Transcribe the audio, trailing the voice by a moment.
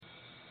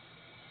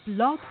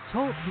Blog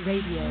Talk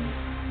Radio.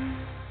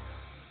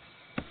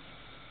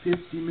 50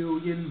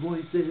 million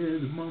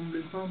voices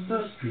mumbling from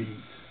the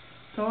streets,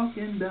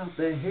 talking about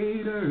the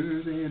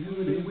haters and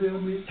who they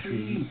will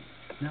mistreat.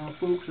 Now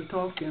folks are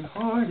talking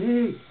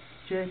heartache,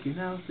 checking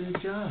out the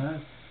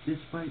jive.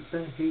 Despite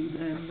the hate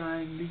and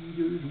lying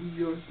leaders,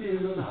 we are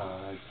still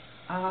alive.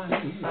 I,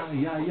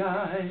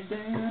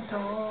 stand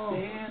tall,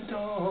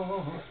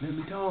 let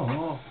me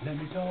talk, let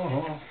me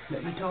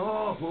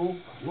talk,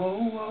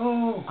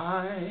 whoa,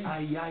 I,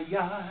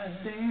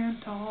 stand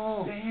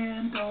tall, let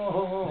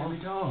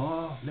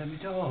me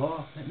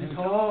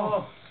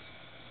talk,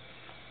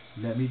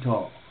 let me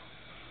talk.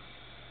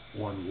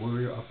 One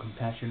Warrior of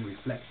Compassion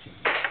Reflection,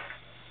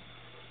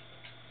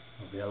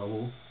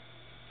 available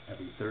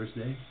every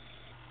Thursday,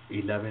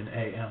 11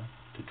 a.m.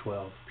 to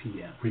 12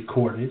 p.m.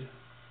 Recorded,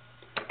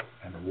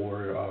 and a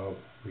Warrior of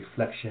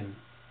Reflection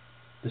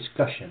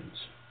discussions,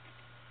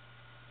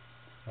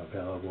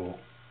 available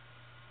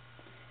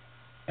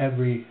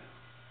every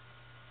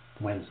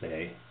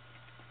Wednesday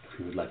if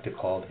you would like to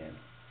call in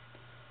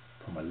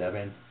from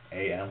 11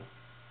 a.m.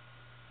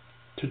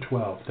 to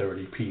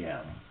 12:30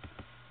 p.m.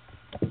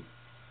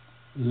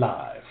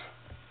 live,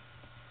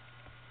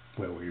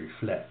 where we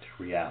reflect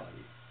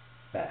reality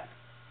back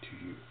to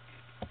you.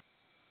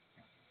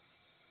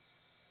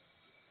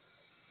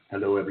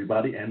 Hello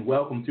everybody, and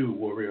welcome to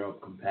Warrior of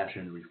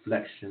Compassion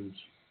Reflections.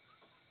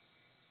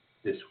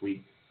 This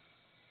week,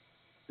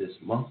 this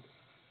month,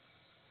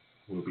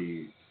 we'll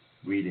be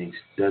reading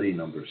study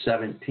number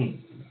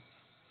 17.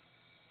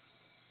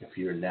 If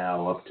you're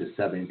now up to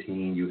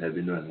 17, you have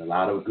been doing a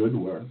lot of good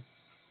work.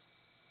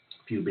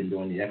 If you've been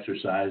doing the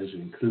exercises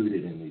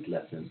included in these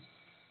lessons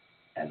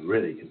and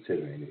really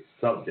considering the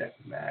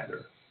subject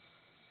matter,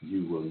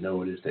 you will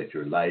notice that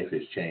your life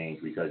has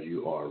changed because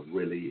you are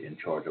really in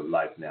charge of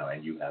life now,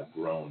 and you have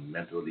grown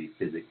mentally,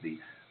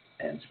 physically,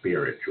 and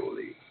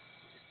spiritually.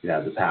 You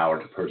have the power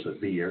to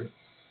persevere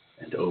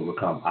and to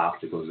overcome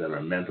obstacles that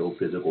are mental,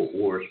 physical,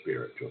 or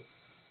spiritual.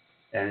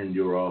 And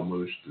you're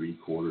almost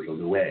 3/4 of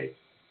the way.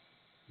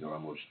 You're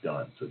almost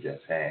done, so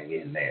just hang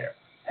in there.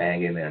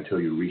 Hang in there until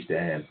you reach the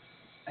end,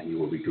 and you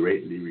will be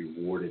greatly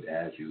rewarded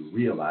as you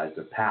realize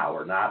the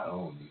power not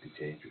only to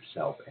change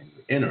yourself and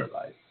your inner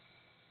life,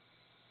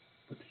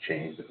 but to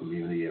change the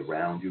community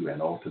around you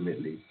and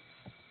ultimately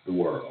the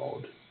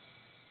world.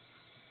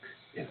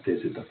 If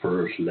this is the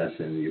first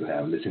lesson you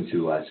have listened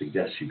to, I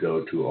suggest you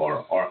go to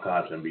our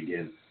archives and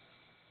begin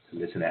to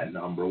listen at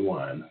number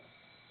 1.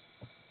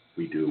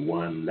 We do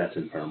one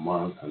lesson per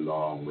month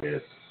along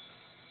with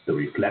the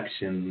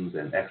reflections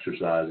and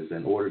exercises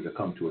in order to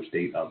come to a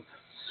state of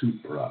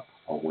supra,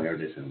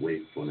 awareness and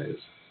wakefulness.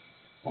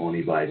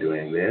 Only by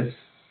doing this,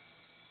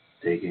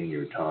 taking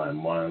your time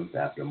month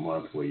after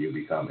month, where you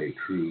become a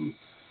true,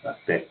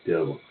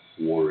 effective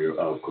warrior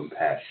of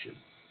compassion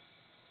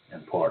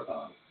and part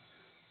of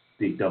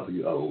the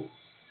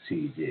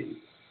WOCG,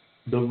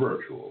 the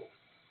virtual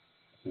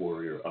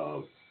Warrior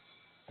of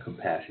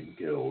Compassion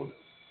Guild,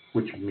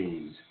 which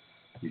means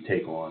you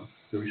take on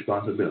the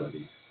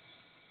responsibility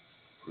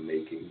for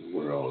making the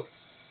world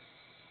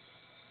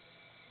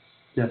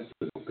just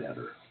a little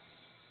better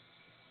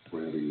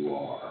wherever you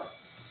are.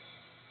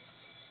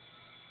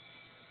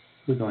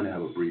 We're going to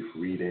have a brief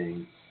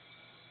reading,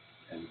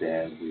 and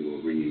then we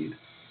will read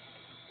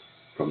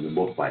from the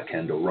book by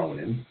Kendall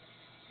Ronan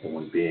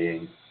on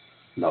being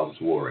Love's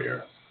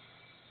Warrior,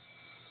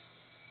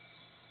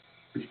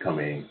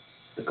 becoming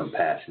the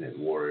compassionate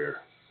warrior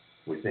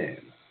within.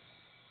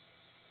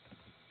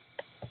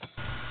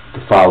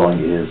 The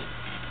following is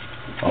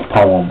a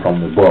poem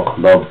from the book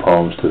Love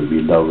Poems to the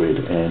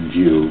Beloved and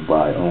You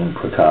by Om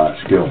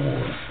Prakash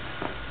Gilmore.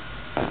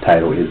 The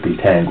title is The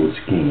Tangled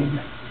Skein.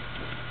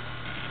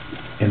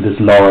 In this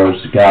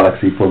large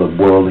galaxy full of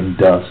whirling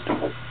dust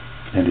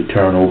and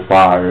eternal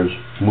fires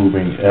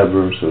moving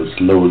ever so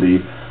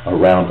slowly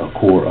around a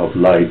core of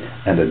light,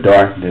 and a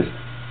darkness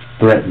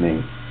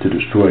threatening to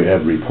destroy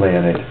every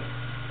planet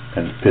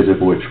and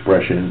physical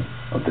expression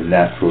of the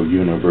natural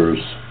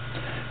universe,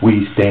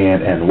 we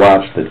stand and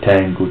watch the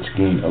tangled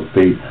skein of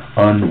fate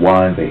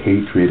unwind the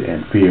hatred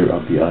and fear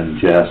of the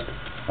unjust,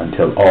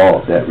 until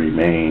all that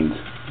remains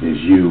is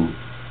you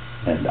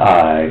and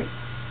I,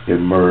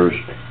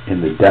 immersed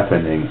in the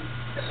deafening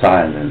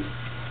silence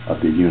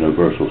of the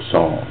universal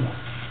song.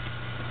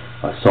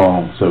 A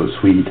song so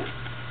sweet,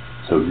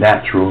 so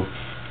natural,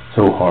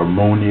 so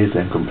harmonious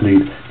and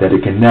complete that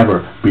it can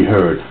never be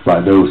heard by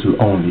those who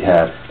only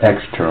have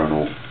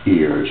external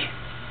ears,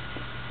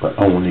 but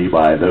only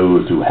by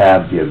those who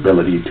have the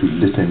ability to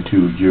listen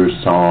to your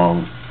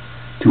song,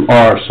 to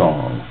our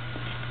song,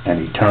 an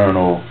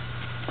eternal,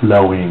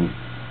 flowing,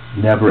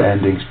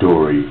 never-ending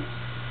story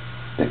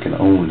that can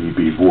only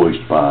be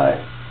voiced by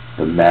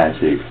the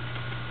magic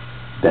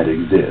that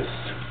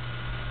exists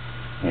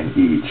in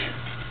each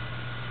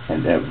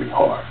and every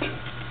heart.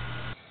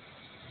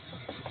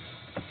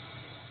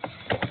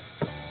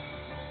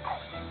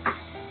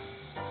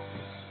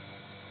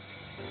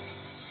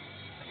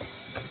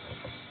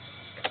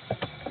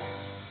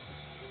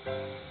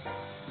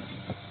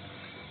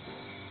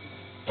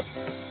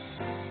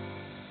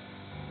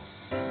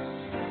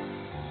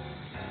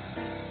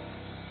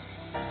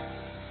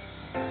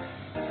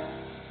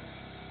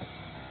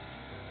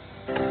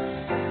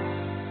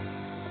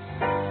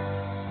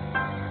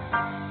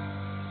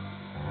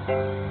 So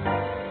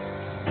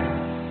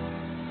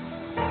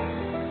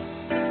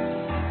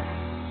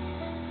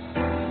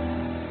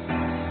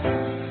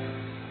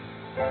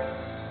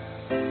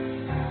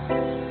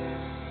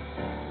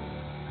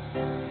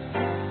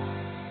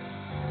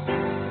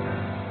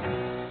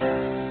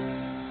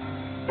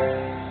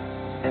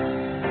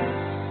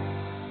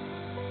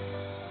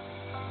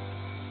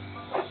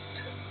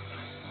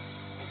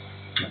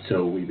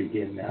we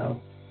begin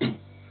now.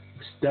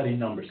 Study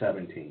number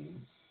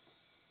 17,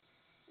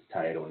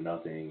 titled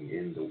Nothing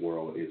in the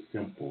World is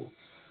Simple.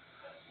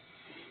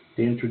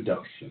 The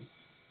introduction.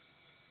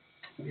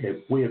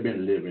 We have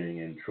been living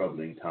in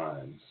troubling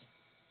times.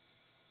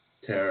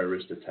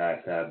 Terrorist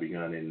attacks have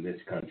begun in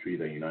this country,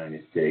 the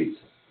United States.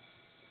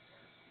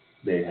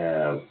 They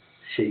have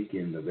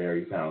shaken the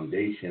very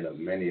foundation of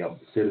many of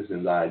the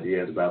citizens'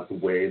 ideas about the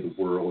way the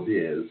world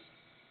is.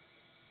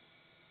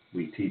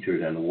 We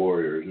teachers and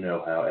warriors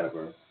know,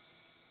 however,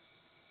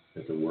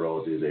 that the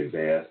world is a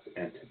vast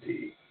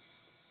entity.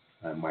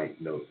 I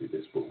might note that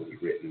this book was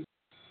written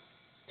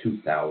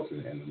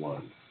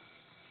 2001.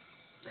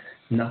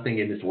 Nothing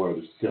in this world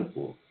is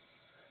simple.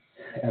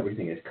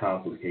 Everything is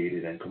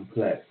complicated and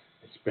complex,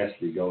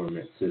 especially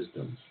government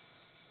systems.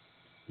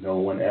 No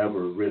one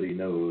ever really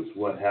knows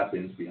what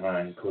happens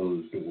behind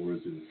closed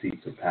doors in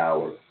seats of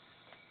power.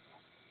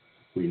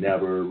 We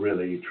never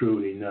really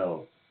truly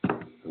know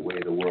the way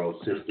the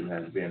world system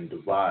has been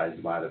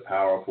devised by the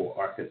powerful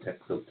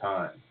architects of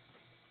time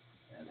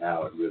and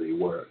how it really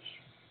works.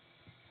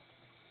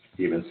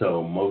 Even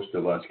so, most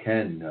of us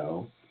can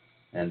know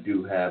and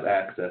do have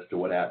access to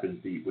what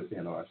happens deep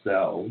within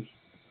ourselves.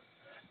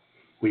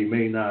 We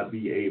may not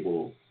be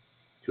able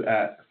to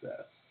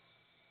access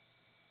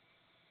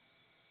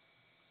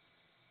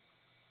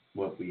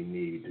what we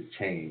need to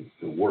change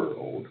the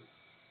world,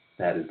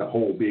 that is the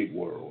whole big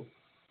world.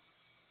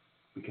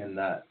 We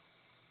cannot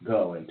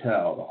go and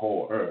tell the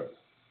whole earth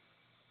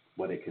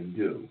what it can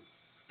do,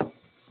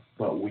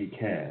 but we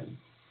can,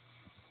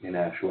 in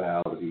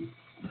actuality,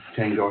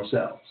 change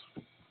ourselves.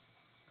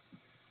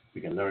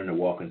 We can learn to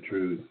walk in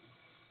truth.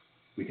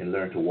 We can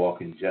learn to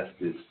walk in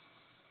justice.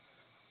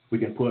 We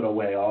can put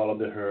away all of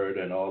the hurt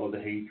and all of the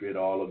hatred,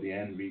 all of the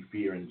envy,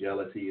 fear, and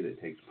jealousy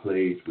that takes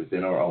place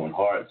within our own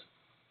hearts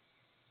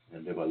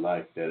and live a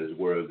life that is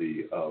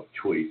worthy of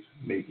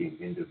choice-making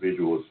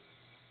individuals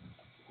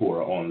who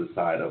are on the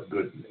side of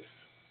goodness.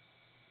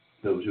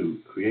 Those who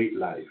create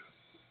life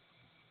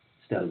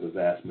instead of the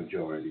vast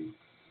majority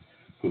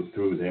who,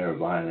 through their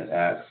violent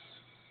acts,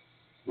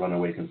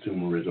 runaway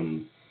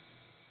consumerism,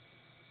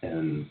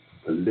 and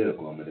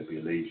political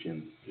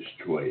manipulation,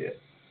 destroy it.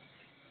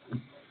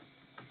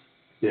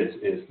 This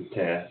is the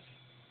task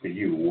for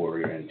you,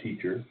 warrior and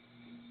teacher.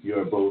 You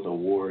are both a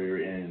warrior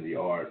in the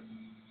art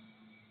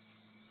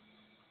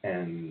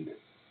and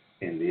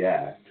in the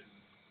act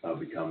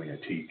of becoming a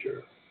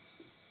teacher.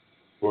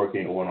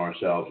 Working on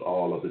ourselves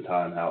all of the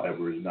time,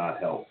 however, is not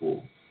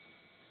helpful.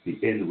 The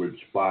inward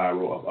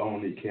spiral of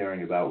only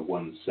caring about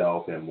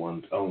oneself and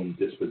one's own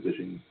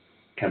disposition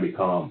can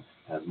become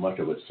as much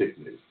of a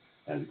sickness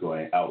as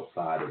going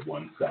outside of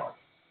oneself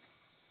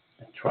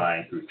and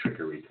trying through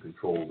trickery to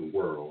control the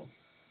world.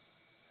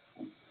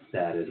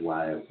 That is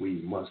why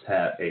we must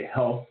have a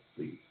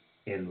healthy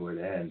inward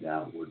and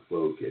outward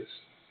focus.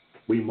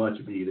 We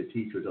must be the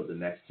teachers of the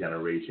next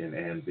generation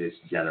and this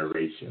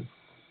generation.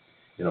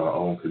 In our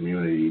own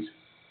communities,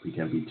 we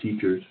can be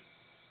teachers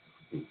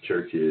in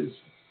churches,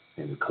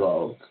 in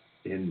clubs,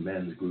 in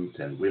men's groups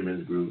and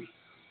women's groups.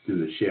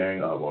 Through the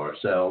sharing of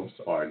ourselves,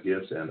 our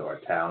gifts, and our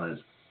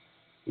talents,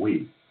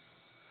 we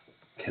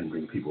can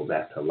bring people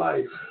back to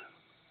life.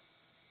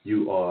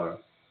 You are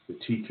the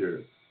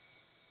teacher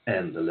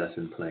and the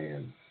lesson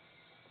plan.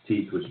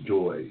 Teach with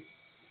joy.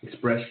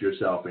 Express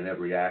yourself in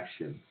every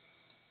action.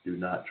 Do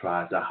not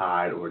try to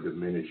hide or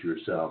diminish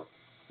yourself.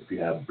 If you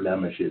have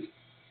blemishes,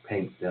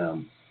 paint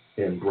them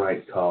in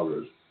bright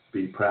colors.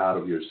 Be proud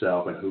of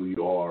yourself and who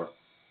you are.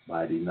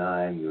 By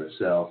denying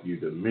yourself, you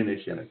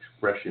diminish an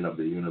expression of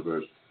the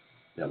universe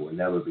that will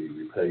never be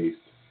replaced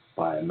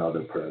by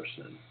another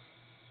person.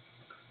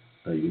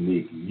 A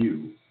unique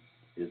you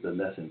is the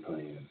lesson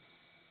plan.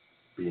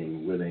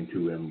 Being willing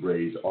to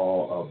embrace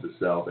all of the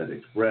self and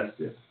express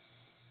it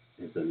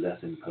is the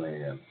lesson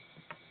plan.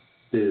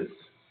 This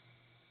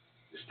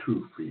is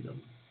true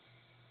freedom.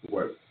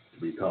 Work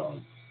to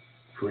become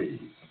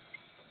free.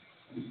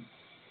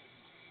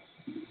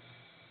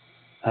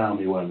 How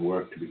may one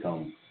work to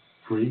become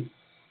free?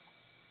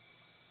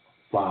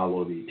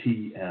 Follow the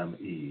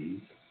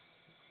TMEs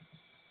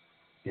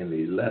in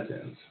these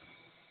lessons.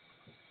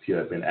 If you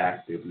have been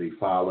actively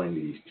following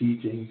these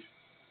teachings,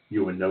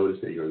 you will notice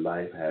that your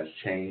life has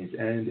changed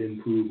and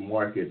improved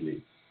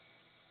markedly.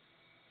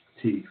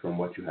 Teach from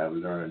what you have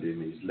learned in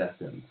these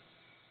lessons.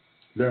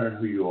 Learn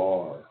who you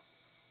are.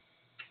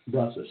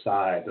 Brush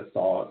aside the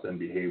thoughts and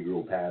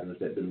behavioral patterns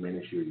that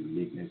diminish your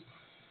uniqueness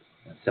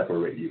and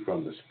separate you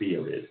from the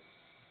spirit.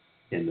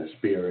 In the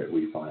spirit,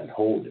 we find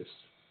wholeness.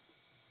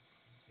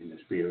 In the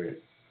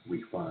spirit,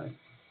 we find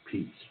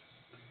peace.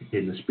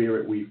 In the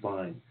spirit, we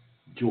find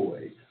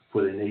joy.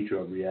 For the nature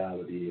of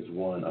reality is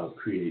one of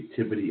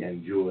creativity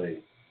and joy,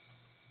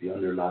 the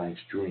underlying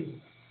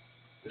stream,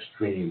 the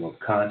stream of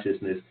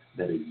consciousness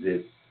that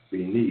exists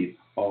beneath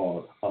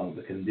all of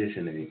the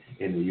conditioning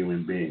in the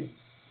human being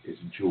is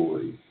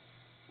joy.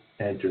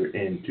 Enter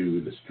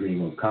into the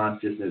stream of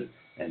consciousness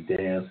and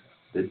dance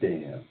the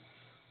dance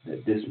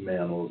that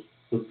dismantles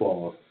the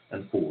false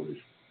and foolish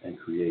and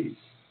creates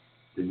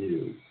the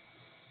new.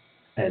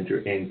 Enter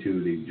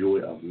into the joy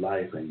of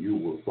life, and you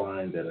will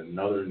find that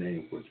another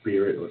name for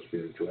spirit or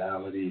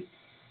spirituality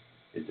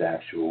is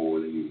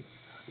actually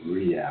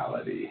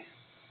reality.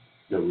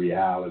 The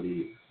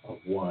reality of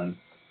one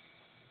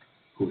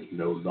who is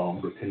no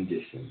longer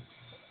conditioned.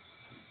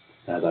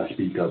 As I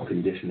speak of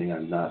conditioning,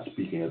 I'm not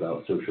speaking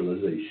about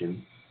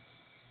socialization.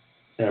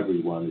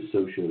 Everyone is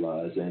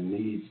socialized and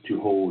needs to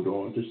hold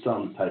on to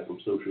some type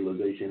of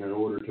socialization in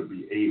order to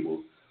be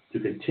able to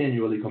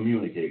continually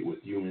communicate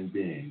with human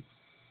beings.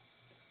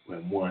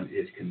 When one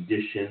is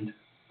conditioned,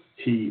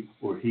 he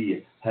or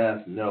he has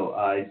no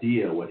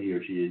idea what he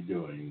or she is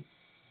doing.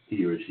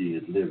 He or she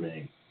is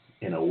living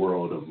in a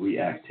world of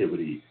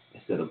reactivity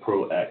instead of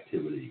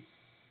proactivity.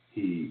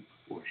 He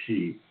or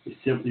she is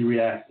simply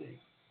reacting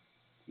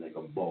like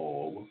a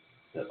bulb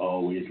that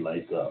always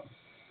lights up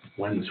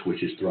when the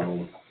switch is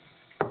thrown,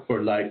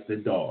 or like the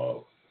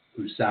dog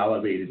who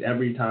salivated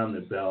every time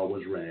the bell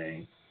was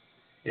rang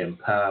in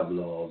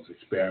Pavlov's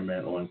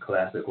experiment on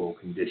classical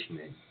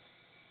conditioning.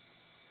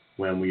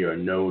 When we are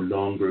no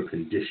longer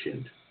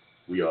conditioned,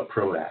 we are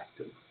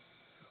proactive.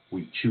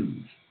 We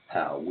choose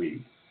how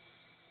we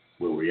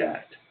will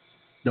react.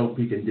 Don't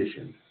be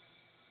conditioned.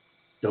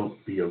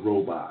 Don't be a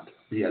robot.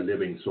 Be a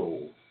living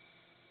soul.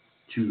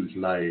 Choose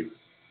life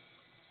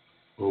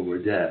over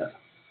death,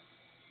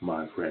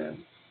 my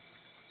friend.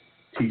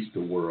 Teach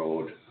the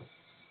world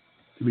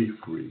to be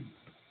free.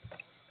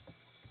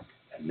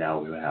 And now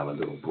we'll have a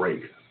little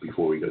break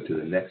before we go to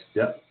the next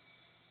step,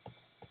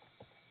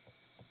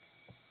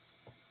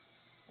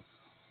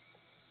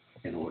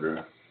 in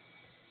order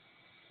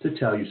to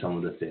tell you some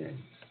of the things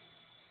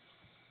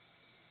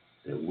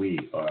that we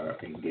are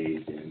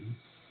engaged in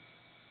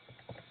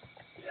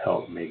to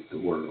help make the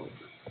world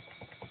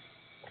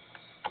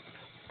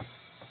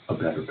a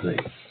better place.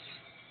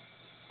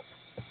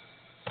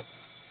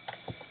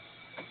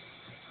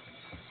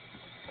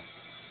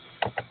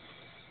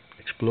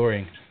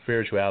 Exploring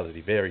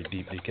spirituality very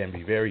deeply can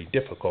be very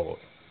difficult,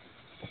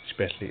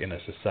 especially in a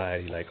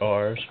society like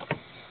ours,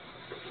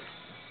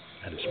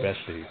 and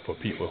especially for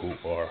people who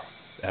are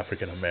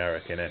African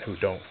American and who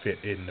don't fit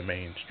in the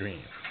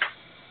mainstream.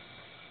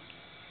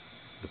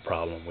 The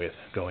problem with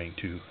going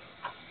to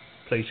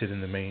places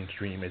in the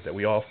mainstream is that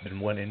we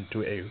often run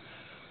into a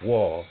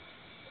wall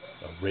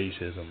of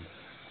racism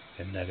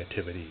and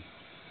negativity.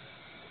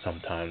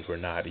 Sometimes we're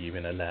not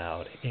even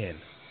allowed in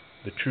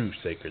the true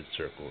sacred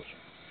circles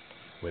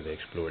where they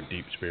explore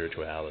deep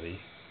spirituality.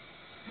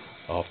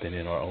 Often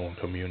in our own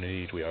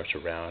communities, we are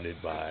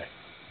surrounded by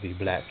the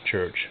black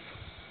church,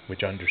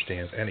 which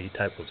understands any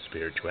type of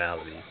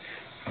spirituality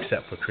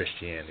except for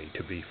Christianity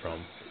to be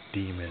from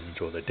demons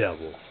or the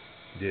devil.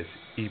 This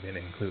even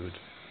includes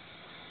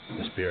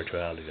the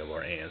spirituality of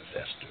our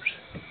ancestors.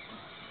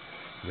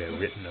 We have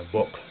written a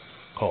book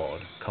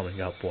called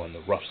Coming Up on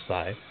the Rough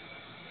Side,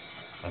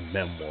 a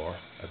memoir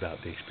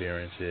about the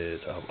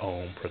experiences of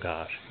Om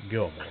Prakash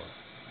Gilmore,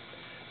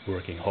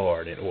 working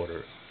hard in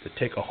order to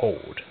take a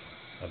hold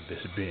of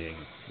this being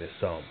that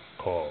some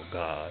call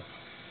God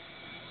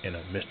in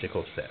a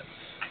mystical sense.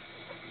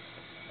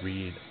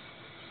 Read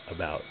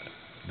about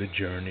the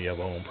journey of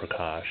Om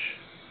Prakash,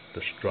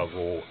 the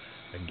struggle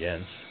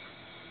against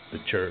the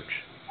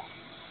church,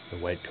 the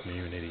white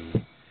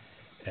community,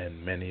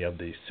 and many of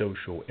the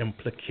social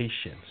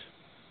implications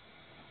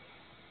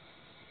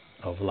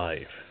of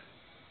life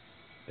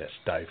that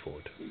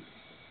stifled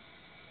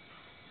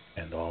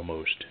and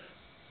almost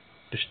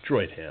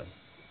destroyed him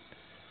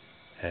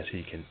as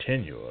he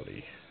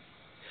continually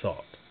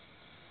sought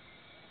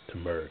to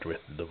merge with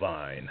the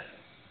divine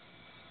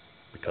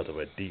because of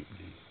a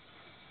deeply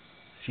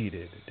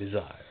seated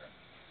desire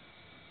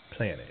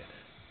planted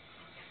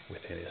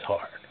within his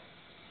heart.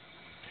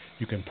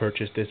 You can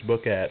purchase this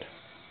book at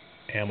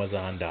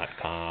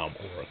Amazon.com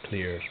or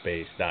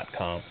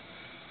Clearspace.com,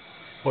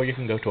 or you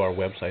can go to our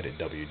website at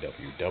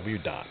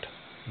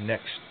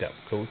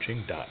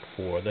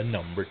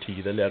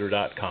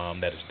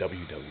www.nextstepcoaching.com. That is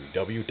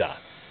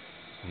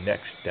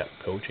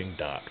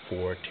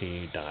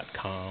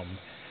www.nextstepcoaching.4t.com,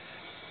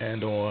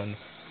 and on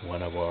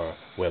one of our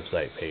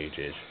website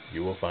pages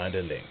you will find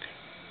a link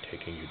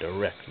taking you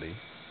directly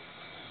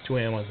to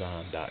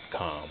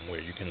Amazon.com,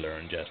 where you can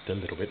learn just a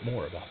little bit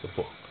more about the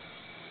book.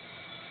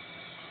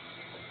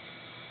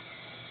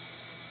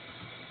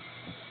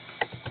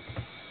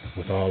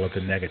 With all of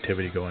the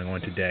negativity going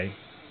on today,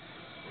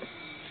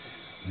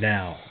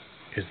 now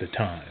is the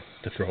time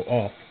to throw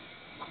off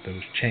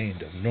those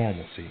chains of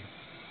normalcy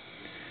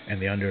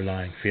and the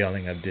underlying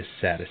feeling of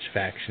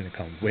dissatisfaction that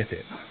comes with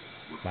it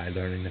by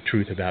learning the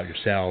truth about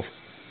yourself,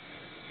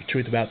 the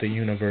truth about the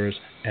universe,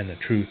 and the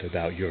truth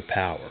about your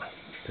power.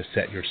 to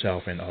set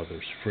yourself and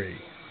others free.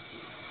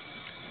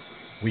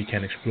 We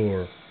can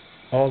explore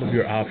all of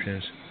your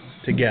options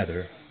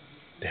together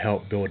to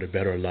help build a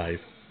better life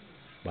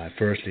by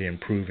firstly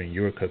improving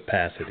your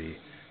capacity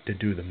to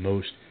do the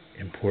most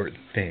important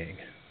thing,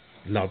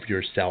 love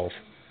yourself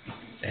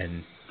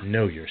and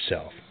know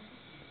yourself.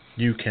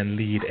 You can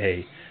lead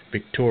a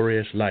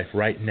victorious life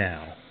right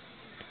now.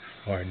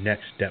 Our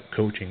Next Step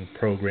coaching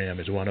program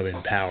is one of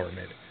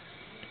empowerment.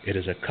 It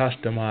is a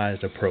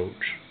customized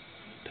approach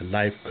to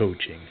life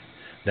coaching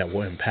that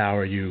will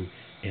empower you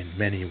in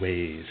many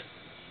ways,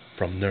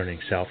 from learning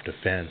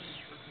self-defense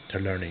to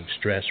learning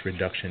stress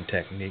reduction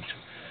techniques,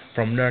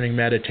 from learning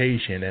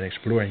meditation and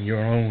exploring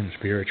your own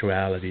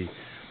spirituality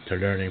to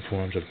learning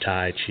forms of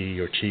Tai Chi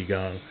or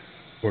Qigong,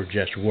 or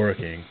just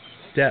working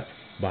step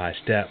by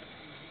step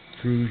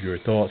through your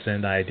thoughts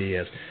and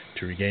ideas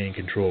to regain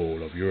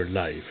control of your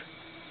life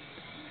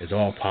is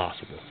all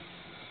possible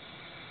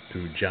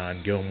through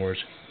John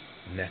Gilmore's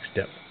Next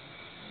Step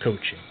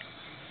Coaching.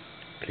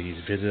 Please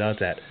visit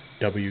us at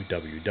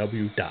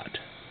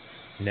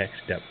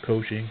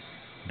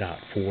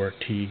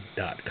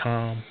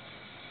www.nextstepcoaching.4t.com.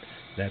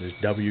 That is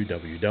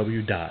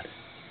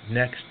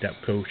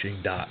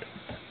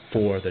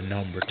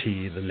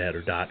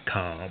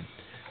www.nextstepcoaching.4t.com,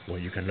 where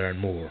you can learn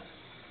more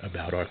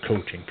about our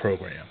coaching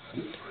program.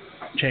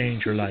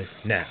 Change your life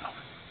now.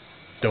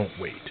 Don't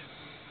wait.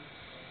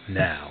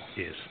 Now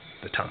is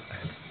the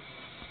time.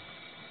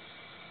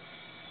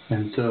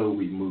 And so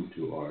we move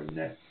to our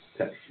next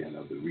section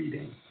of the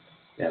reading,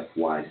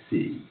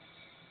 FYC,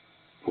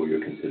 for your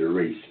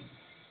consideration.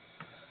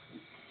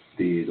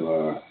 These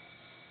are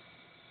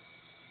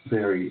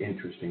very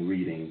interesting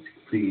readings.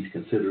 Please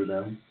consider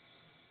them.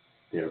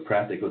 They are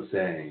practical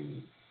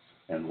sayings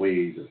and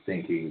ways of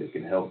thinking that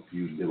can help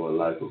you live a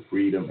life of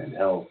freedom and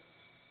health,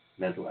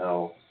 mental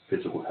health,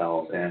 physical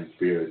health, and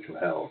spiritual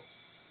health.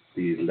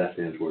 These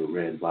lessons were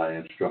read by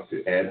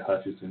instructor Ed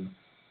Hutchinson,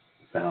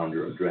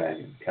 founder of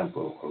Dragon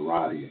Temple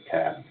Karate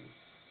Academy.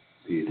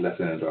 These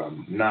lessons are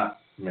not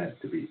meant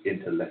to be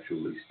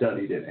intellectually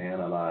studied and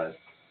analyzed.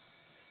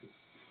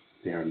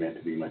 They are meant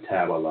to be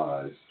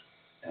metabolized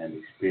and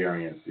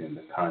experienced in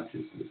the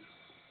consciousness.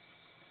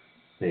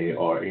 They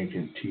are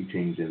ancient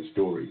teachings in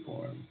story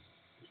form,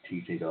 the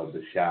teaching of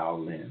the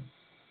Shaolin.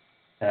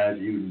 As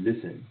you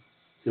listen,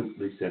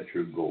 simply set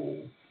your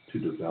goal to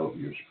develop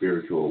your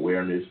spiritual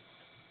awareness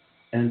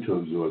and to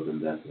absorb the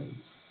lessons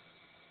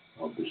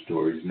of the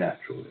stories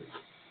naturally.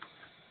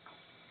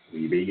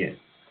 We begin.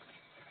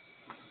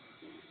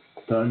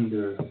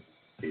 Thunder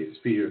is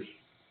fierce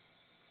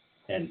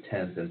and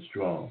tense and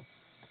strong.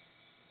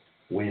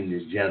 Wind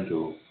is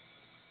gentle,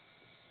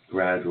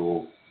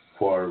 gradual,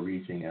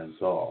 far-reaching, and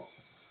soft.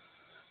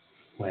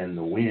 When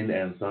the wind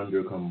and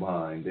thunder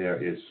combine,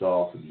 there is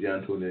soft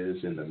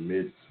gentleness in the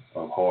midst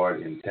of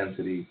hard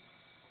intensity,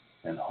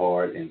 and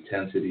hard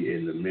intensity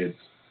in the midst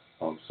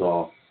of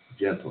soft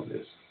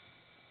gentleness.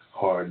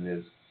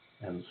 Hardness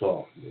and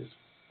softness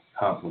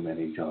complement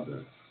each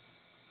other.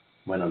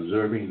 When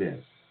observing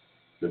this,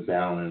 the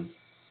balance,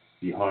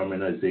 the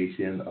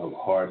harmonization of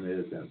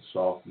hardness and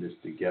softness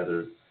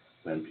together,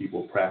 when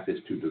people practice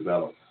to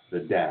develop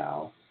the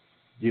Tao,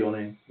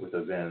 dealing with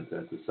events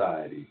and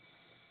society,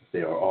 if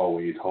they are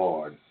always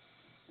hard,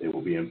 they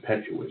will be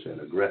impetuous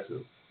and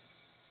aggressive,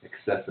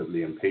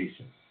 excessively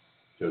impatient,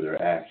 so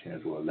their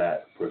actions will lack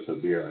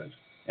perseverance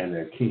and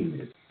their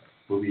keenness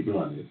will be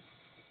blunted.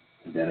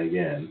 And then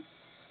again,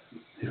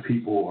 if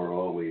people are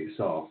always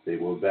soft, they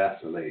will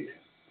vacillate,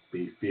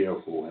 be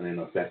fearful and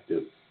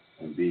ineffective,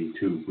 and be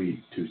too weak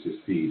to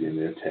succeed in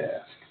their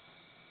task.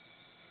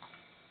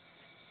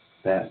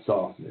 That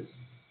softness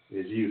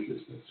is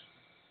uselessness.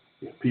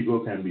 If people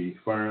can be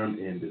firm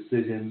in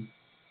decision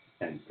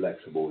and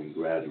flexible in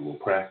gradual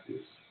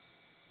practice,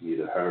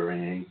 neither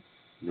hurrying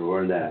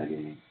nor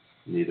lagging,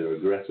 neither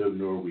aggressive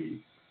nor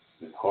weak,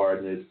 with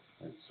hardness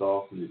and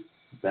softness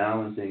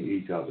balancing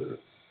each other,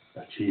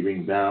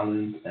 achieving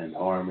balance and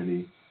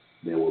harmony,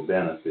 they will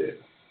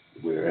benefit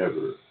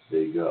wherever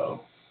they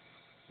go.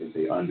 If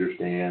they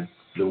understand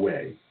the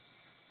way,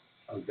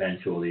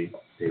 eventually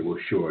they will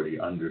surely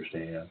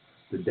understand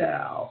the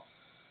Tao.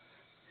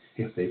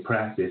 If they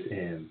practice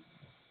in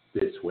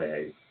this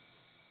way,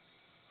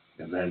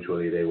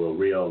 eventually they will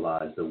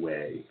realize the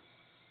way.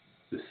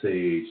 The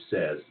sage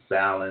says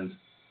balance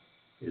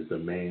is the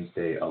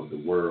mainstay of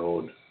the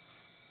world.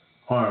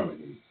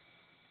 Harmony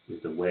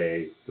is the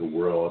way the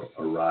world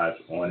arrives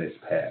on its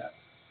path.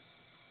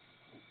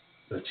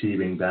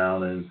 Achieving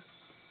balance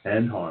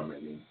and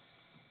harmony,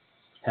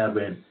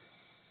 heaven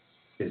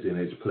is in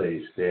its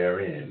place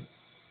therein.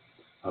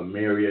 A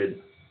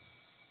myriad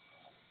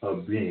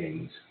of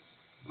beings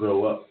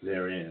grow up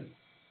therein.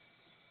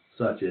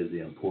 Such is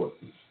the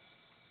importance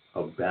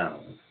of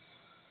balance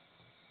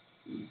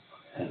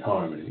and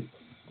harmony.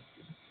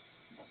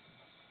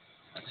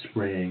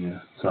 Spring,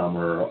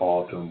 summer,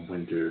 autumn,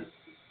 winter,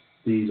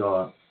 these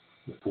are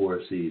the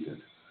four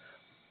seasons.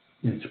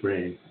 In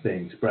spring,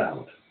 things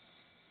sprout.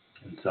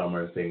 In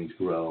summer, things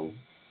grow.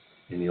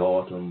 In the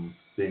autumn,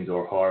 things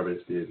are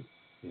harvested.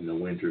 In the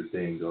winter,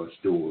 things are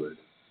stored.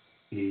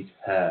 each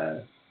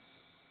has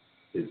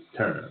its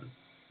turn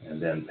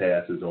and then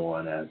passes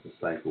on as the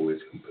cycle is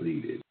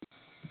completed.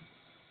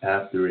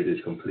 After it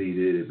is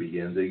completed, it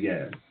begins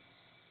again,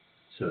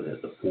 so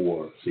that the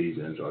 4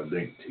 seasons are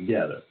linked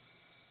together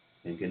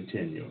and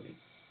continuing.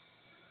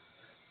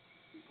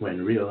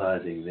 When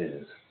realizing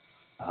this,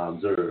 I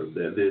observe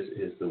that this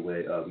is the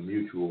way of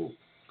mutual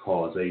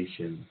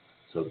causation,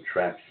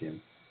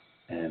 subtraction,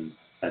 and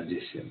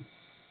addition.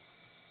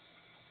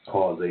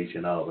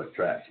 Causation of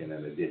attraction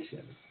and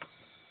addition.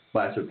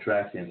 By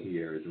subtraction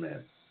here is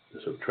meant the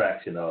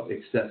subtraction of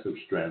excessive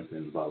strength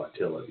and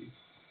volatility.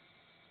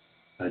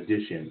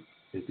 Addition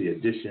is the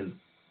addition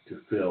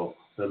to fill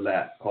the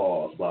lack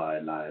caused by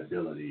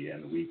liability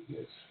and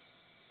weakness.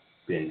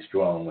 Being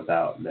strong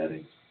without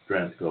letting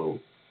strength go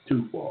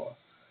too far.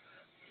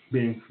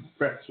 Being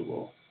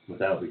flexible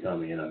without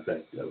becoming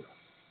ineffective.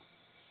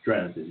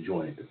 Strength is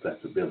joined to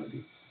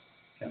flexibility,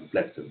 and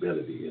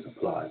flexibility is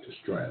applied to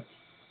strength.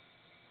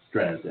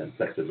 Strength and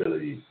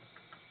flexibility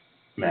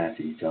match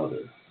each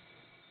other.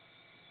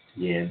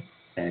 Yin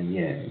and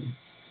yang,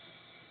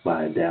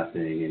 by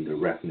adapting in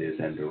directness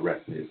and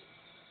directness,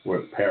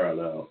 work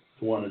parallel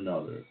to one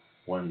another.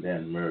 One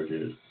then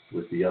merges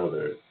with the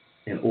other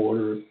in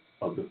order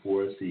of the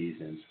 4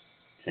 seasons,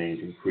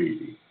 changing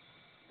freely.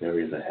 There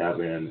is a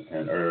heaven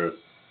and earth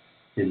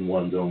in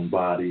one's own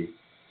body,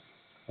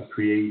 a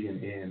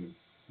creation in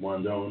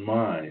one's own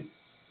mind,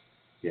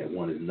 yet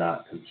one is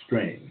not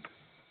constrained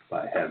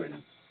by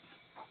heaven,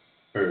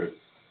 earth,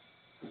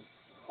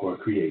 or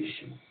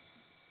creation.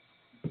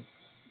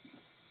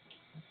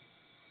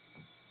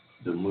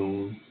 The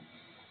moon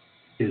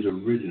is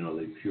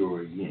originally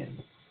pure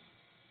yin.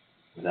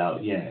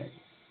 Without yang,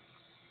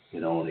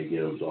 it only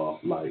gives off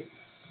light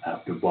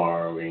after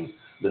borrowing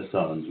the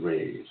sun's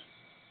rays.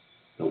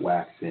 The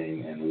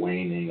waxing and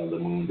waning of the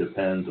moon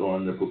depends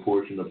on the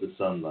proportion of the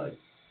sunlight.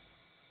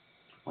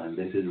 When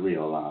this is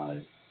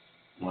realized,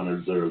 one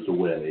observes a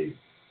way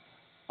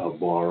of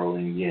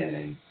borrowing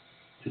yang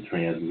to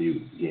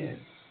transmute yin.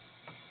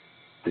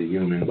 The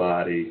human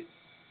body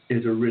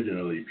is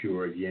originally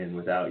pure yin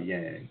without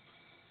yang.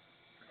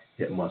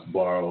 It must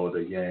borrow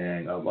the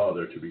yang of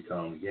other to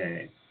become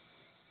yang.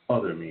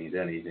 Other means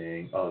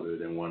anything other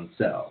than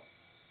oneself.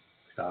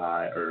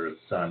 Sky, earth,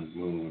 sun,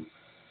 moon.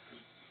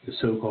 The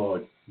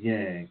so-called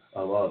yang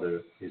of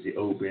other is the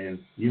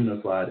open,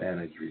 unified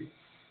energy,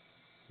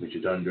 which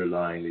is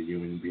underlying the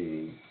human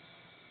being.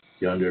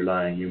 The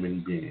underlying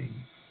human being.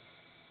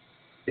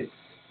 Its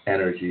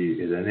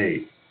energy is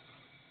innate,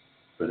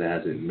 but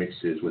as it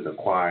mixes with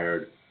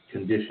acquired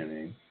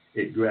conditioning,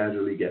 it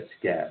gradually gets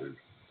scattered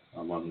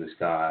among the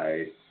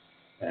sky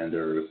and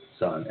earth,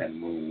 sun, and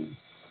moon.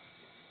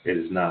 It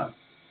is not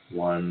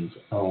one's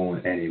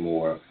own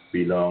anymore,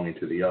 belonging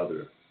to the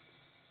other.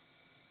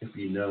 If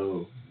you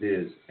know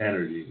this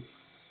energy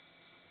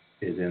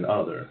is in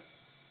other,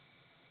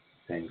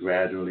 then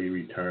gradually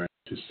return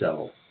to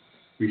self,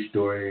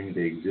 restoring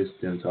the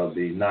existence of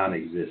the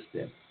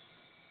non-existent,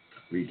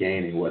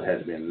 regaining what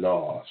has been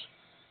lost.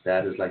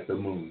 That is like the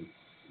moon,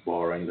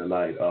 borrowing the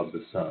light of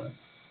the sun.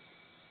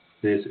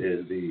 This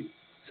is the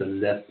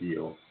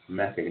celestial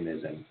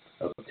mechanism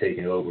of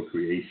taking over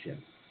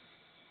creation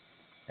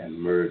and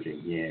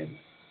merging yin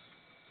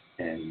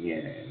and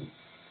yang.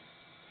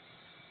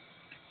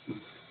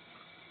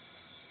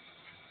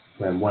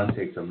 When one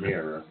takes a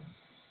mirror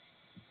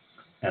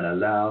and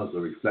allows the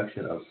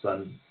reflection of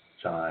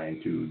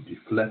sunshine to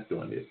deflect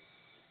on it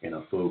in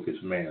a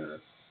focused manner,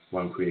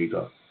 one creates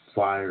a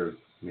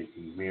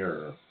fire-making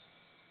mirror.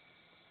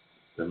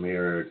 The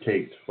mirror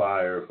takes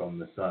fire from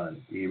the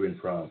sun, even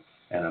from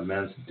an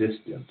immense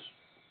distance.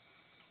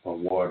 A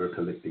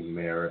water-collecting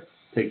mirror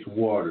takes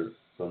water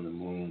from the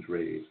moon's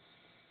rays,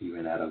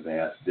 even at a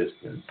vast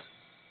distance.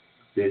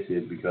 This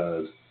is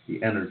because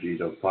the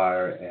energies of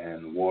fire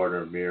and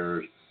water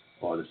mirrors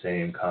are the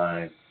same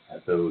kind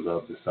as those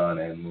of the sun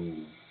and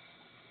moon.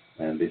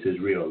 And this is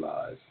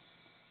realized.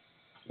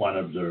 One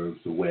observes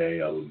the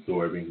way of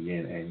absorbing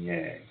yin and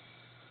yang.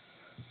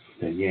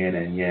 The yin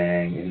and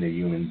yang in the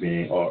human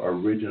being are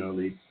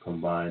originally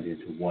combined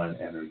into one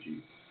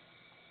energy.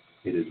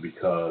 It is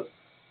because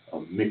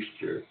of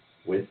mixture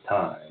with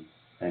time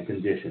and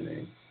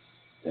conditioning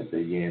that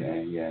the yin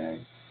and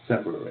yang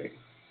separate.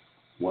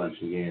 Once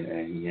yin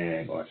and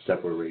yang are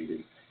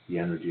separated, the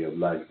energy of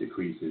life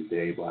decreases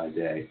day by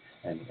day,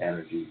 and the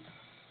energy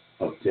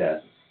of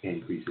death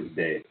increases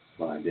day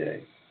by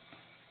day.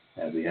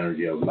 As the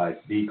energy of life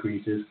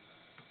decreases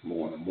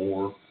more and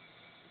more,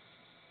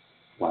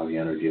 while the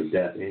energy of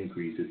death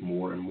increases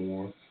more and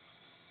more,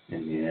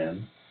 in the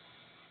end,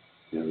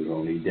 there is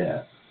only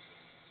death.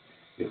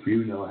 If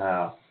you know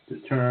how to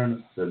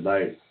turn the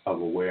light of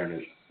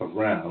awareness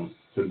around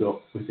to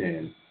look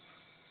within,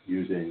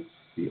 using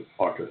the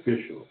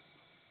artificial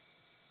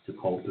to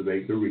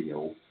cultivate the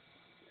real,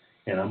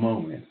 in a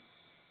moment,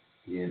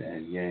 yin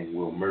and yang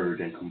will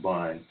merge and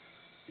combine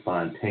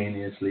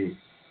spontaneously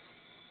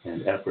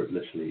and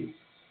effortlessly.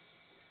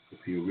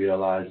 If you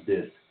realize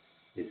this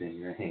is in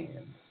your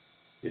hand,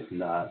 if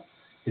not,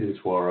 it is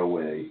far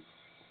away.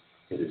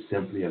 It is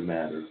simply a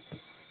matter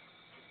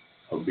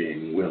of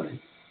being willing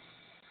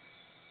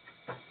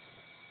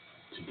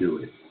to do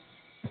it.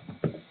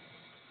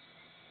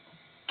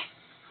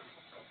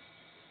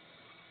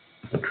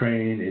 The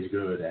crane is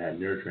good at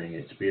nurturing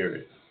its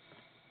spirit,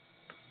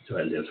 so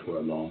it lives for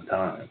a long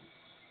time.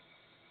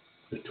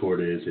 The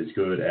tortoise is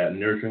good at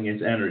nurturing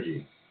its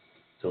energy,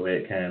 so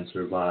it can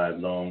survive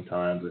long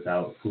times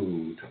without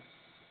food.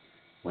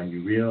 When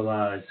you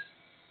realize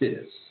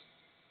this,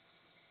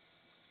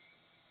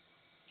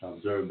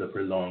 observe the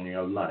prolonging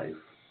of life.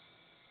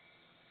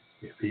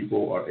 If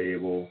people are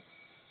able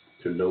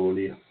to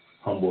lowly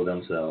humble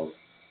themselves,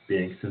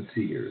 being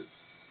sincere,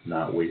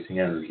 not wasting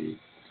energy,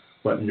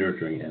 but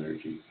nurturing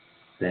energy,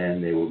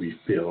 then they will be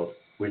filled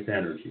with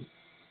energy.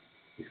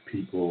 If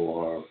people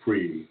are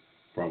free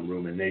from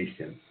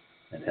rumination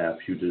and have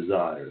few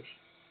desires,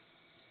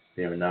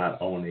 they are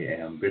not only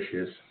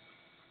ambitious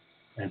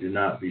and do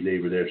not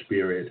belabor their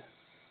spirit,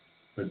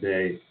 but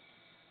they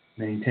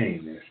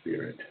maintain their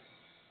spirit.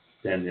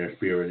 Then their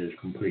spirit is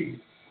complete.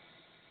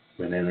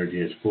 When energy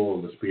is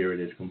full, the spirit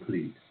is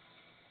complete.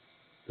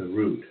 The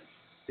root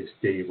is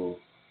stable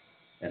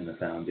and the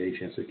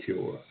foundation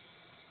secure.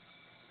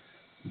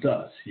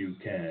 Thus, you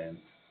can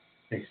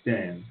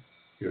extend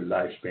your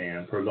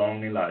lifespan,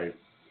 prolonging life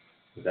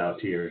without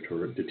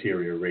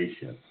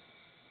deterioration.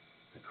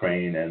 The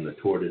crane and the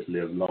tortoise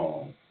live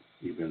long,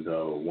 even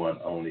though one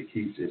only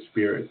keeps its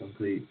spirit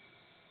complete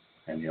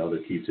and the other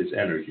keeps its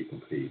energy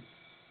complete.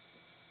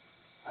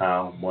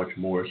 How much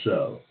more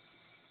so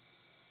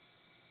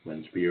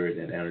when spirit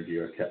and energy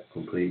are kept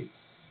complete?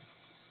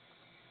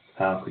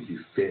 How could you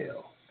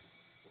fail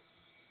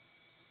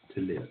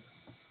to live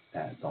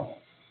that long?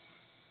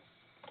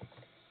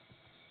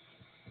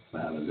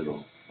 We'll have a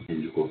little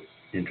musical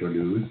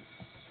interlude,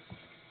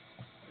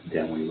 and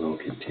then we will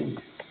continue.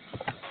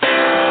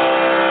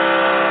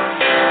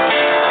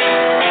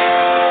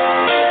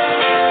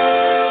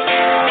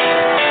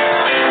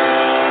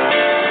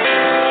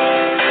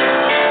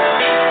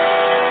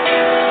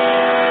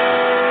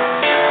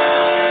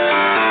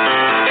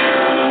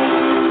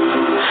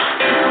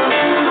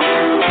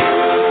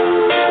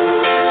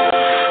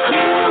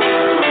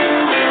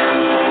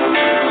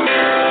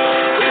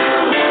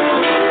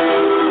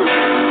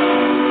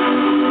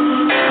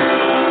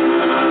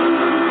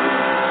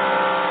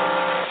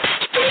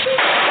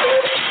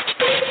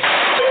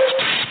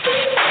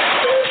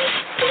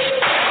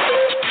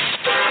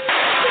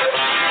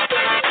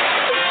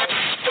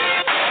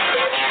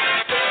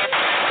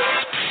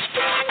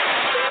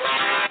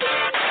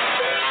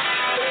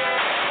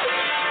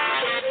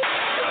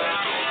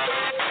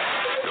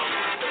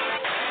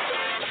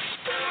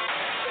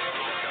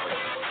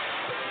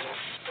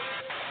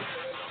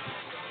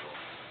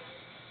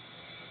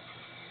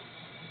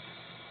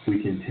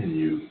 We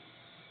continue.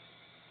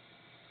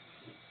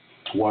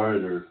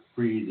 Water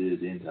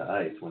freezes into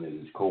ice when it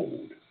is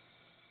cold.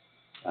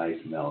 Ice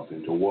melts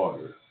into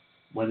water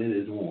when it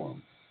is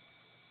warm.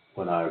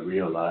 What I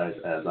realize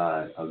as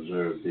I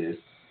observe this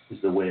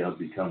is the way of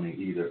becoming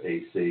either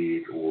a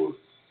sage or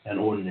an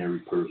ordinary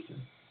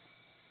person.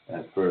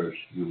 At first,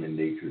 human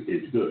nature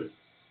is good.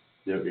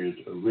 There is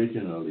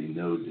originally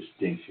no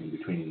distinction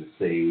between the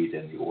sage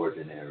and the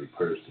ordinary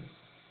person.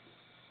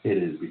 It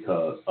is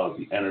because of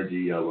the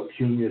energy of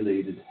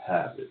accumulated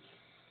habits.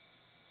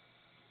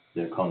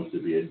 There comes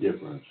to be a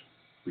difference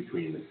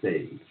between the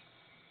sage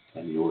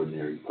and the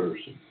ordinary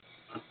person.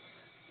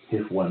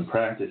 If one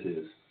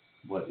practices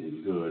what is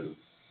good,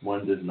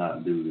 one does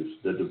not lose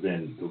the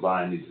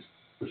divinely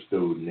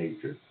bestowed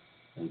nature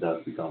and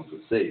thus becomes a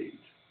sage.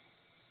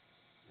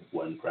 If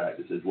one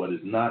practices what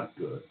is not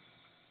good,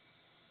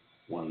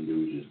 one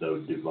loses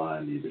the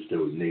divinely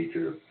bestowed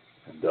nature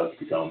and thus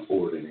becomes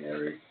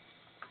ordinary.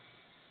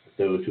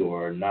 Those who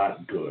are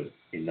not good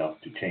enough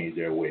to change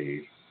their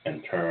ways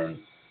and turn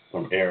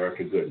from error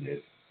to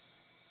goodness,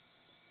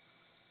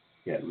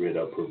 get rid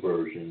of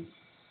perversion,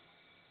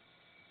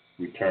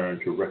 return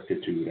to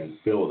rectitude and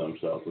fill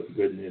themselves with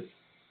goodness,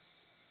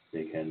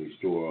 they can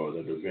restore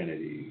the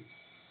divinity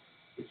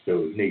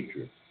bestowed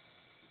nature.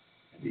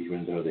 And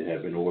even though they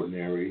have been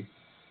ordinary,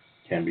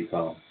 can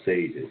become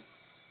sages.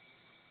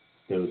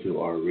 Those who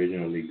are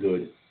originally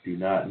good do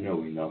not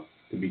know enough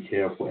to be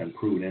careful and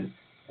prudent,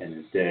 and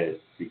instead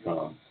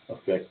become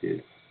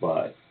affected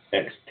by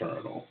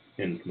external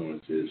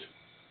influences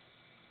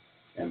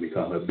and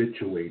become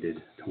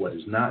habituated to what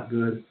is not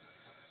good.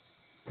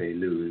 They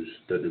lose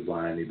the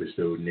divinely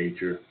bestowed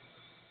nature,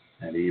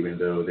 and even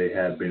though they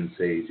have been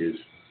sages,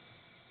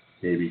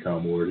 they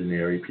become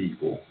ordinary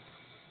people.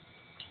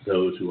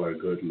 Those who are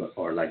good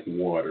are like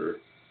water.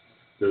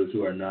 Those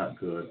who are not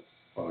good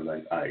are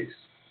like ice.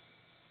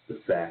 The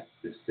fact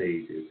that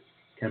sages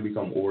can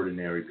become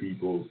ordinary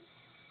people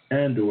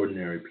and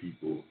ordinary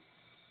people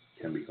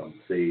can become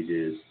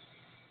sages.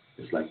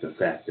 It's like the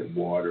fact that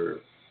water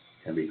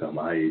can become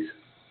ice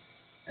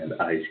and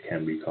ice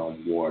can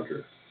become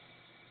water.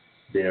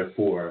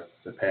 Therefore,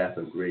 the path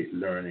of great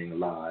learning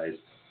lies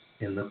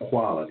in the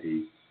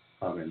quality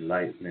of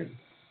enlightenment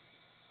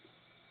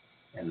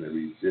and the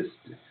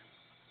resistance.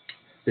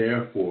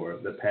 Therefore,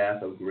 the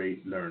path of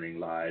great learning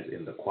lies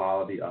in the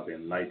quality of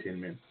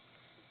enlightenment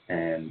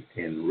and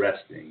in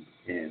resting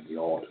in the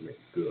ultimate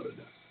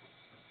good.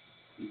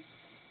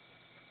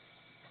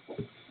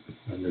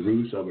 When the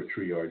roots of a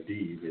tree are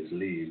deep, its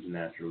leaves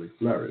naturally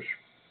flourish.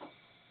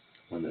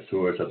 When the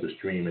source of the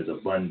stream is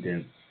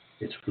abundant,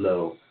 its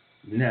flow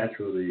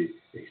naturally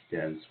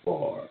extends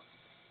far.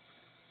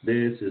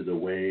 This is the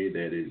way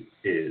that it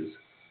is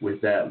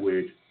with that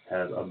which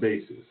has a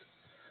basis.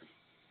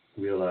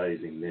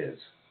 Realizing this,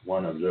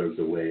 one observes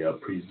the way of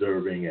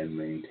preserving and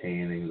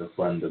maintaining the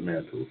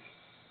fundamentals.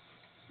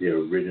 The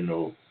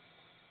original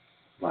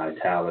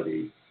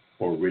vitality,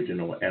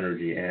 original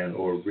energy, and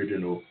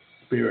original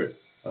spirit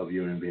of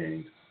human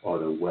beings are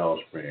the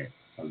wellspring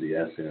of the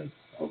essence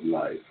of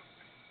life.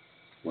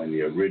 When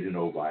the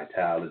original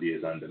vitality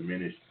is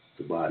undiminished,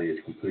 the body is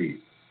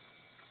complete.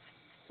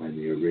 When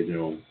the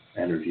original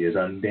energy is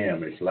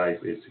undamaged, life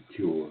is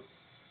secure.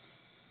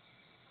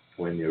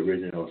 When the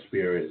original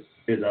spirit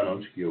is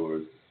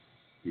unobscured,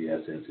 the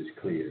essence is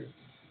clear.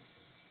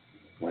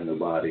 When the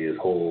body is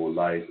whole,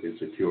 life is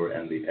secure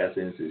and the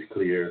essence is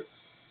clear.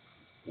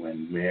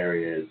 When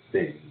myriad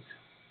things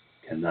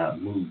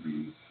cannot move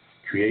you,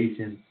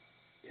 creation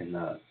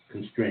cannot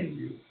constrain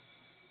you.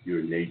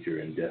 Your nature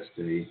and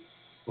destiny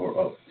are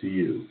up to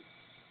you.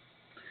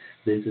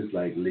 This is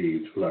like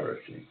leaves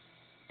flourishing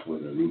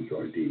when the roots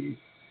are deep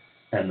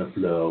and the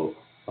flow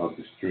of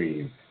the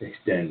stream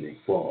extending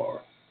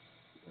far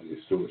when the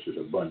source is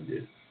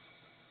abundant.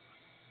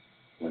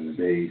 When the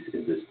base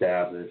is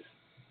established,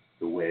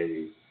 the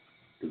way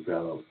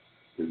developed,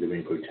 the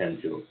living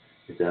potential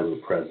is ever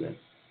present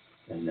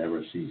and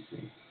never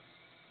ceasing.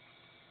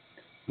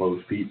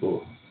 Most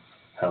people,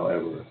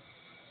 however,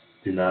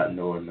 do not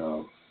know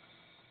enough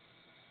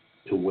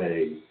to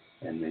weigh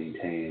and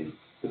maintain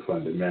the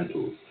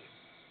fundamentals.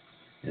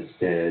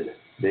 Instead,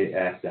 they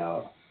act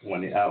out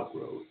when they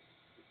outgrow,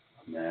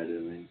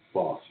 imagining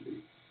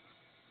falsely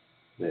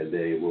that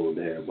they will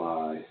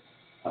thereby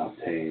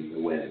obtain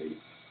the way.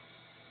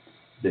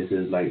 This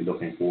is like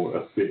looking for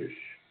a fish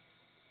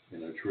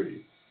in a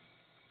tree.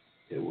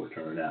 It will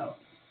turn out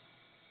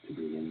to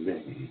be in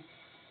vain.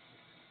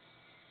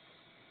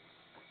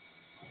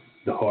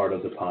 The heart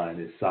of the pine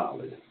is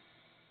solid.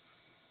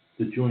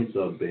 The joints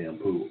of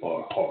bamboo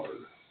are hard.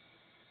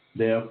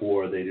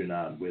 Therefore, they do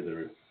not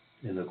wither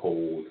in the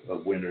cold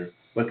of winter,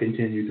 but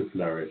continue to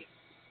flourish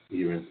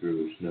even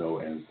through snow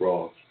and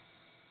frost.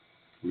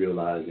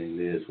 Realizing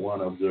this,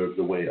 one observes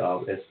the way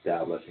of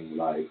establishing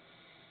life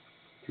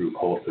through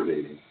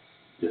cultivating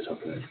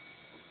discipline.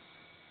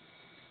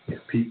 If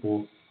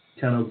people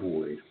can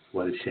avoid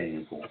what is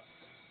shameful,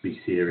 be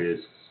serious,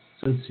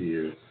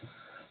 sincere,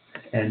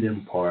 and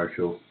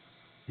impartial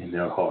in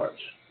their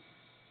hearts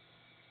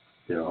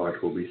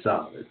will be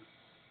solid.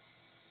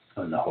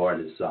 When the heart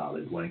is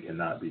solid, one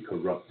cannot be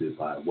corrupted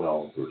by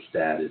wealth or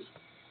status.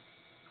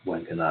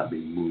 One cannot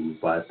be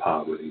moved by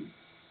poverty.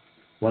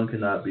 One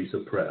cannot be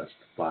suppressed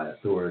by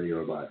authority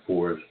or by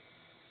force,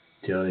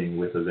 dealing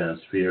with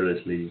events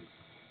fearlessly,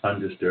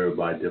 undisturbed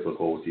by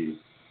difficulty,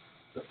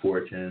 the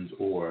fortunes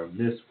or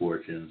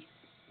misfortunes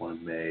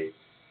one may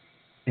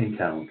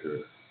encounter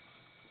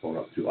or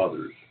up to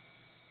others,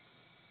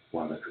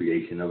 while the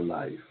creation of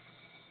life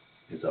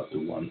is up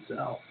to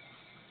oneself.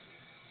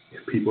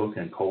 If people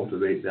can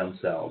cultivate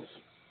themselves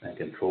and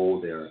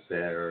control their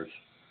affairs,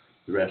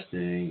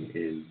 resting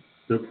in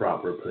the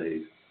proper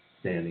place,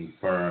 standing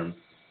firm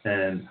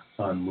and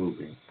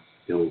unmoving,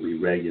 they will be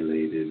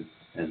regulated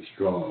and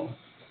strong.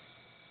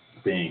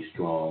 Being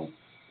strong,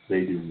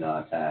 they do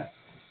not act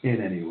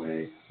in any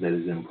way that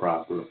is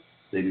improper.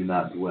 They do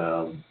not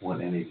dwell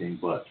on anything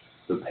but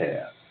the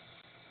path.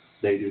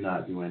 They do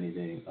not do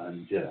anything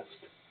unjust,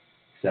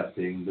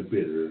 accepting the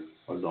bitter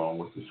along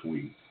with the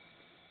sweet,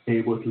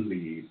 able to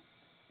lead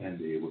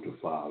and able to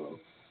follow,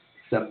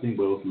 accepting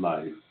both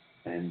life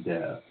and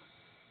death,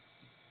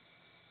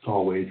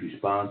 always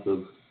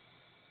responsive,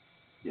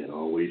 yet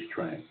always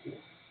tranquil,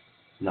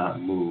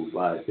 not moved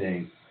by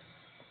things,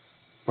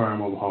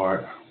 firm of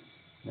heart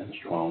and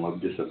strong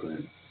of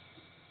discipline.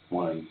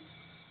 One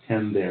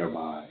can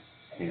thereby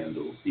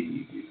handle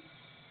ease.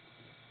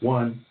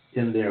 One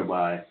can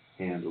thereby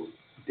handle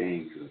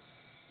danger.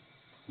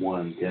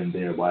 One can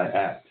thereby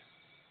act.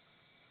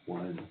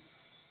 One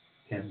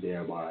can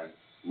thereby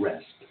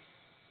rest.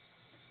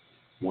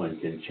 One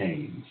can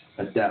change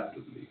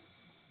adaptively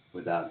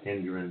without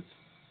hindrance,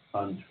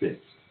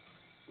 unfixed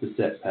to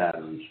set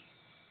patterns,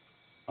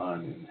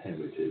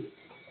 uninhibited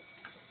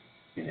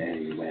in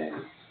any way.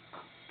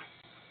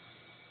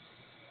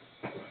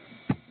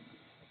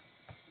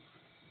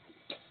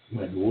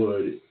 When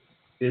wood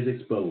is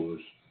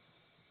exposed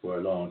for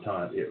a long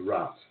time, it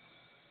rots.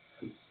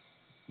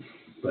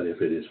 But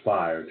if it is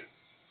fired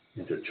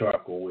into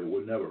charcoal, it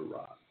will never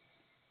rot.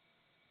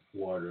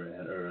 Water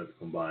and earth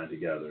combine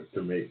together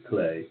to make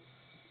clay,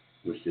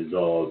 which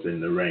dissolves in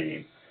the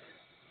rain.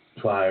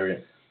 Fire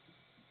it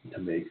to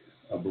make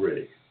a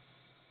brick,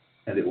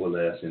 and it will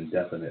last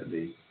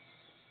indefinitely.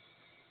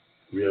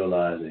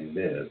 Realizing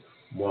this,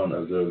 one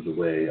observes a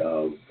way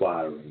of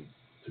firing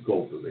to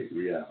cultivate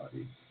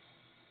reality.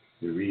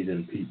 The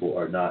reason people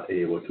are not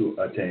able to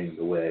attain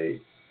the way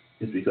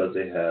is because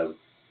they have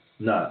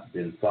not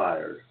been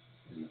fired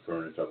in the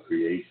furnace of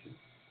creation.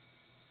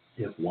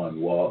 If one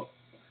walks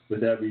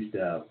with every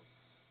step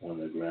on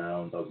the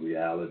ground of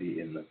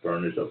reality in the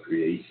furnace of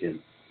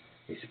creation,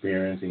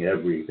 experiencing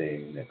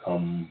everything that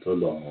comes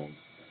along,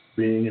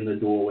 being in the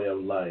doorway of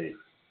life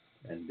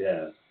and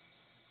death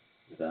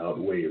without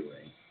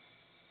wavering,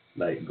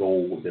 like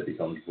gold that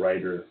becomes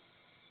brighter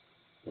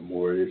the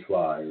more it is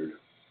fired,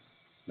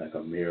 like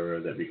a mirror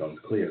that becomes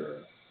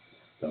clearer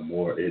the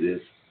more it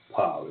is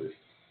polished,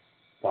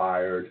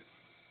 fired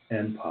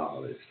and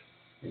polished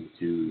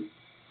into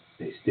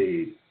a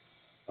state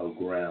of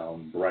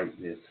ground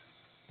brightness,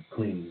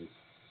 cleanness,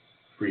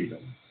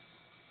 freedom,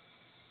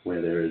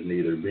 where there is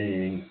neither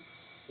being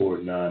or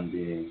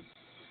non-being,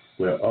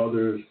 where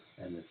others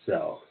and the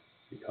self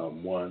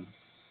become one,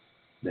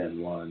 then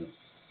one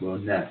will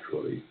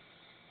naturally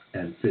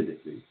and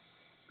physically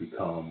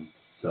become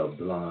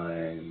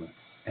sublime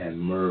and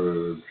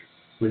merge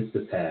with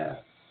the path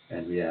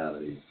and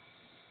reality.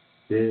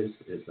 This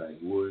is like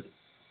wood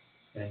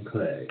and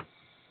clay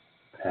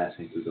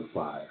passing through the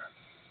fire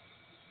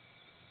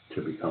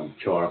to become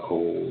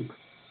charcoal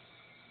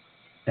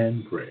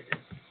and brick,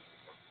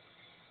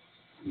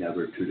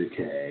 never to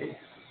decay.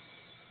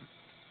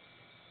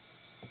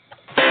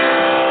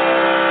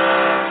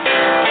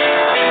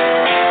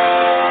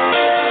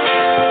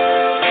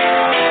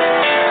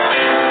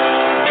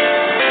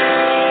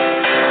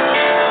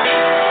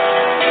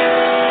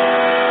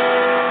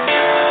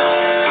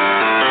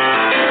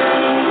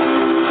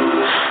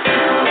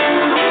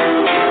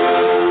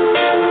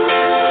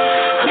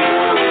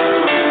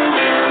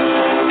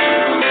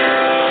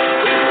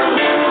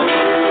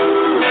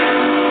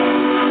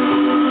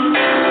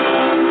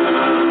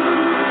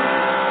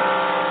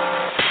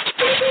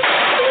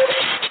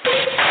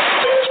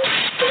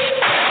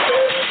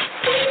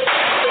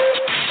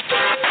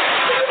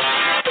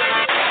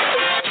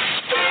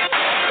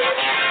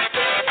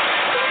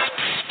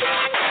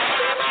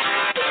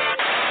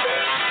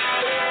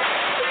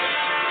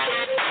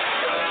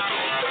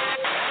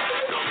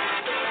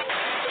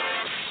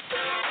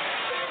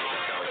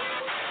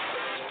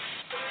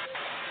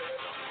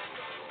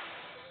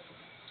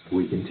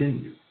 We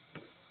continue.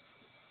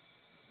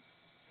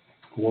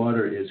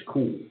 Water is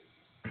cool.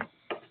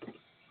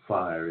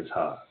 Fire is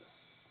hot.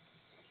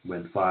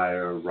 When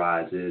fire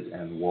rises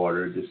and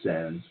water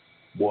descends,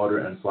 water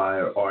and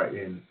fire are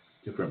in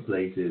different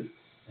places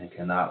and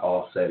cannot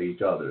offset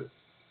each other.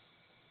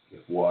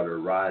 If water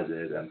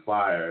rises and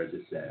fire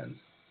descends,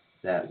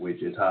 that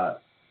which is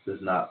hot does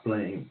not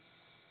flame.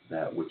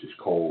 That which is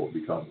cold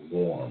becomes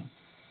warm.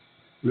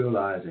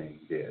 Realizing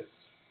this,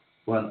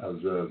 one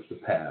observes the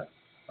path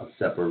of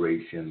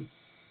separation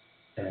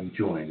and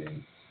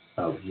joining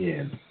of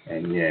yin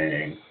and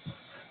yang.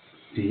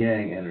 The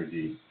yang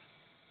energy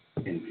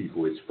in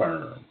people is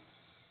firm.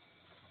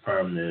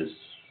 Firmness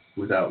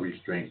without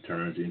restraint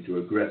turns into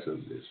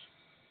aggressiveness,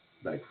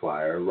 like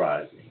fire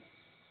rising.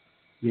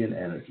 Yin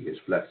energy is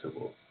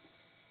flexible.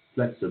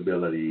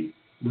 Flexibility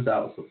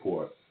without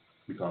support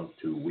becomes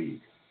too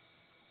weak,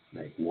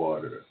 like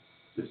water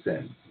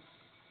descending.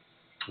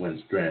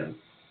 When strength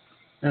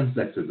and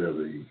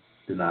flexibility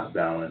do not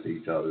balance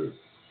each other,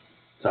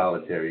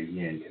 solitary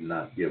yin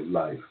cannot give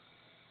life.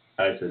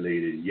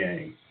 Isolated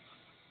yang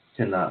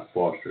cannot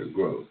foster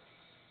growth,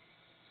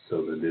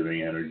 so the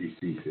living energy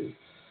ceases.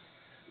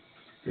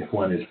 If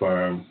one is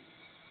firm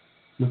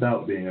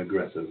without being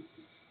aggressive,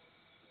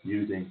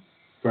 using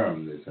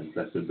firmness and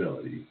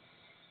flexibility,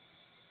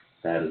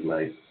 that is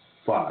like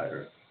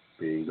fire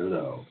being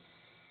below.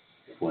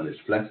 If one is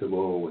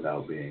flexible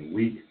without being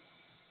weak,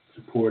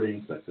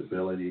 supporting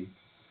flexibility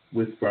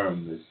with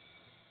firmness,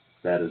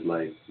 that is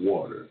like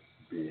water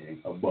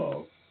being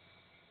above.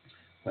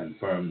 When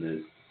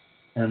firmness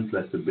and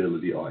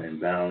flexibility are in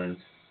balance,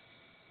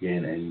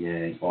 yin and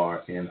yang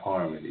are in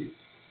harmony.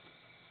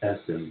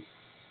 Essence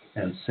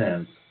and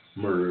sense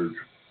merge.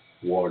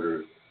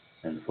 Water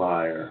and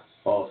fire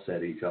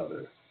offset each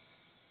other.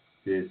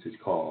 This is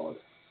called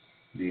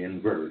the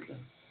inversion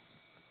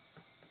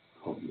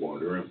of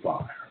water and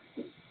fire.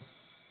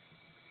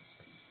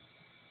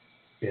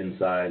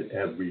 Inside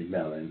every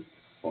melon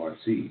are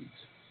seeds.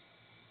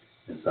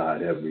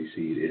 Inside every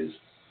seed is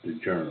the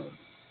germ.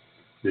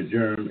 The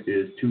germ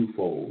is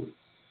twofold,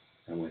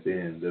 and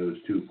within those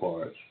two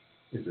parts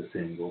is a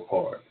single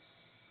heart.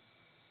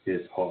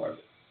 This heart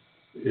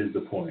is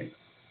the point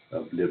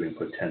of living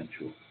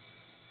potential.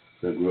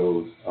 The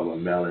growth of a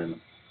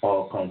melon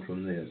all comes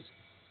from this.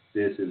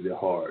 This is the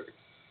heart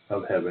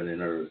of heaven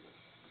and earth.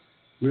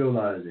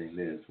 Realizing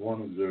this,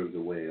 one observes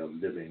the way of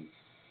living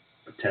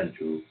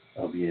potential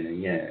of yin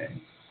and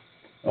yang.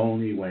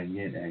 Only when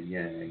yin and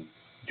yang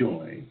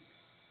join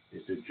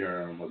is the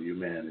germ of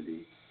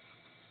humanity,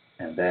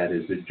 and that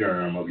is the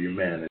germ of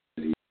humanity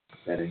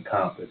that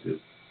encompasses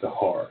the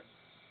heart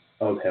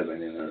of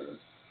heaven and earth.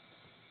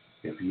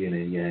 If yin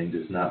and yang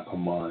does not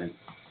combine,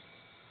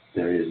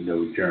 there is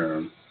no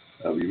germ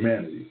of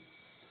humanity.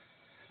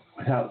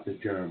 Without the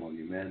germ of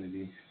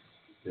humanity,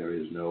 there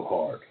is no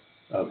heart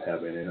of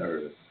heaven and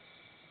earth.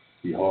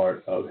 The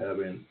heart of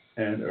heaven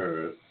and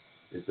earth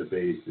is the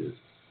basis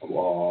of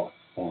all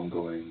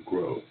ongoing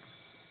growth.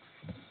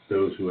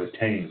 Those who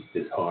attain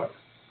this heart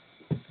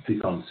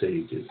become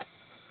sages.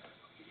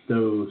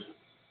 Those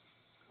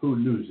who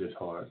lose this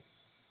heart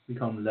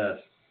become less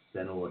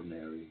than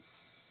ordinary.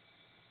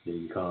 They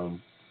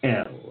become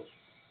animals,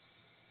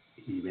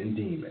 even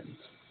demons.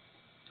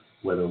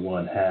 Whether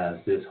one has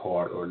this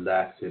heart or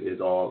lacks it is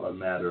all a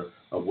matter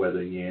of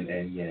whether yin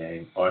and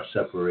yang are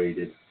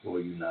separated or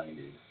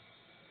united.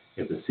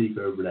 If the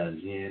seeker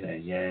blends yin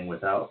and yang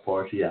without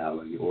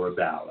partiality or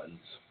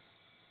balance,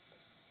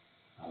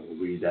 I will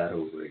read that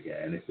over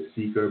again. If the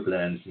seeker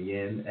blends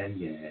yin and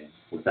yang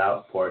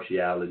without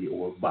partiality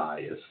or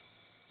bias,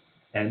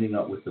 ending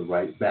up with the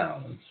right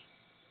balance,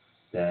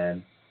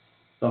 then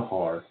the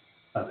heart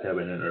of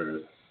heaven and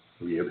earth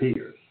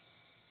reappears.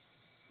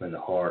 When the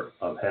heart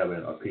of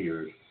heaven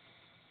appears,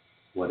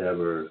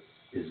 whatever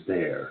is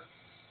there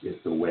is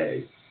the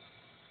way.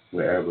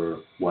 Wherever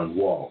one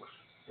walks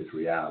is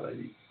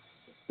reality.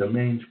 The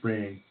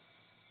mainspring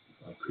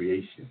of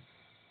creation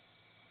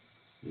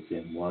is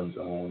in one's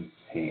own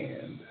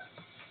hand.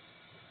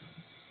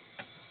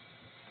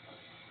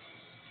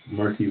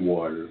 Murky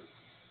water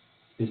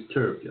is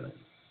turbulent.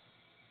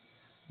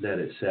 Let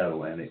it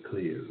settle and it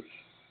clears.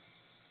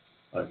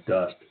 A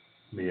dust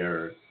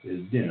mirror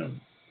is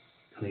dim.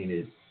 Clean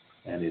it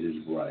and it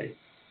is bright.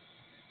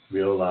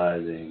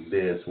 Realizing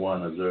this,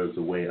 one observes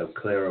a way of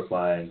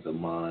clarifying the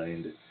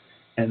mind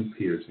and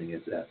piercing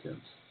its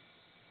essence.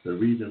 The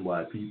reason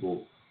why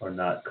people are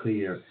not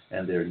clear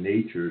and their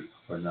natures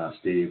are not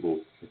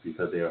stable is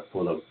because they are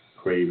full of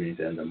cravings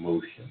and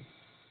emotions.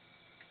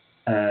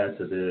 Add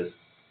to this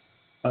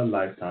a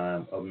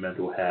lifetime of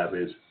mental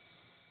habits,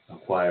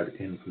 acquired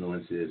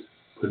influences,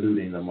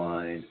 polluting the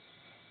mind,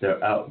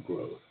 their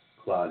outgrowth,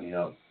 clogging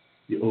up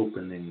the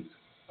openings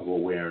of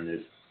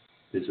awareness.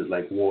 This is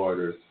like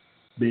water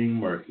being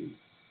murky,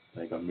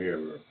 like a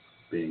mirror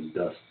being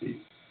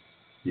dusty.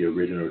 The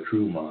original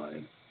true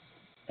mind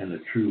and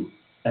the true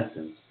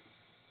essence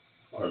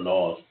are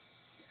lost,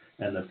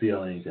 and the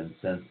feelings and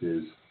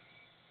senses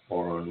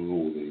are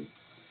unruly,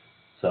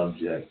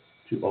 subject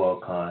to all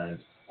kinds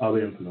of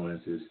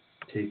influences,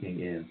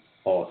 taking in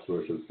all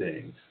sorts of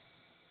things.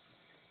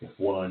 If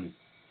one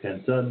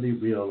can suddenly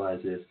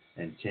realize this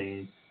and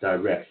change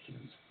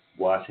directions,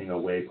 washing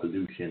away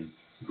pollution,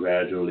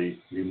 gradually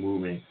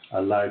removing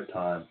a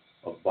lifetime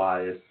of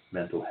biased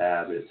mental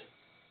habits,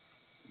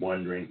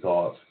 wandering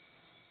thoughts,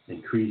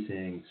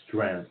 increasing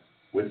strength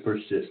with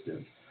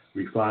persistence,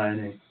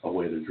 refining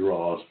away the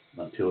dross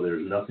until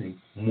there's nothing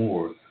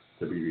more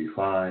to be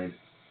refined.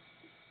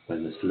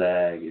 When the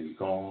slag is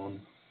gone,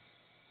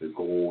 the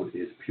gold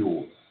is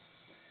pure.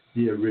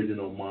 The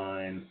original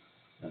mind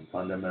and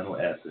fundamental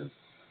essence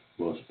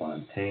will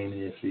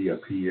spontaneously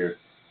appear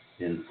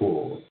in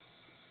full.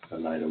 The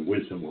light of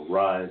wisdom will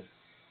rise,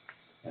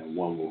 and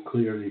one will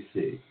clearly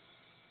see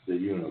the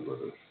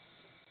universe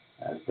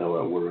as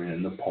though it were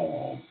in the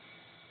palm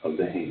of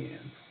the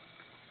hand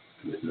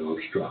with no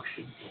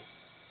obstructions.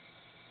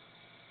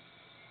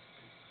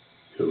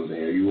 So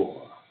there you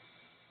are.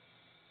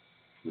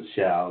 The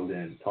Shao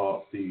then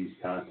taught these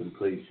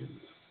contemplations.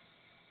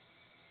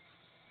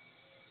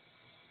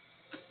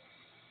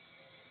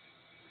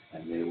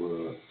 And they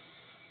were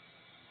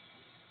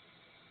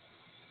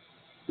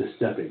the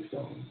stepping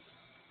stones,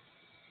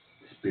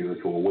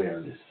 spiritual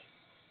awareness.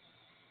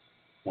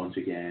 Once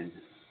again,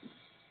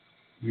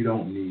 you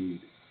don't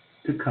need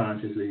to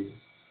consciously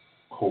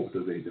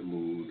cultivate the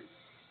mood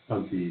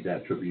of these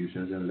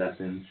attributions and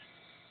lessons.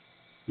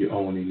 You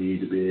only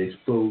need to be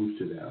exposed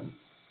to them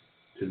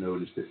to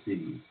notice the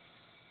seed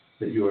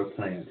that you are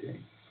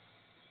planting.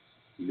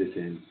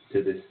 Listen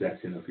to this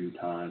section a few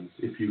times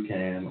if you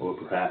can, or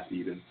perhaps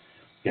even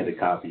get a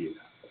copy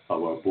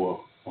of our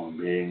book on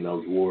Being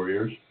Love's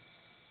Warriors,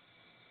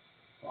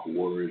 a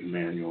Warrior's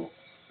Manual,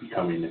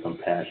 Becoming the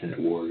Compassionate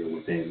Warrior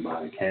Within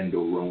by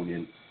Kendall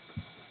Ronan,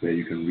 where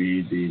you can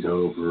read these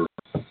over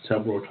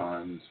several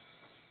times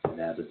and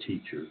as a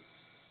teacher,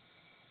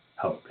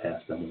 help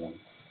pass them on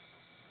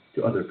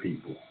to other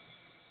people.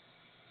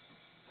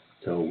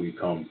 So we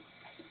come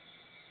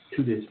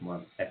to this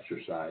month's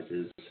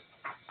exercises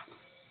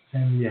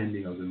and the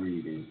ending of the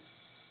reading.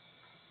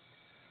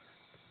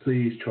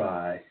 Please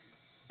try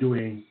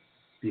doing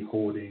the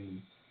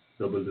holding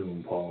the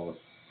balloon pause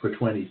for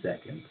 20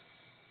 seconds.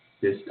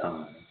 This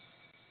time,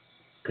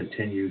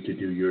 continue to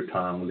do your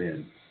Tong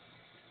Lin,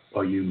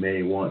 or you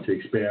may want to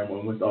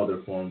experiment with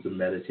other forms of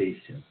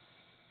meditation.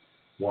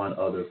 One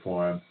other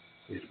form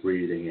is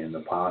breathing in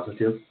the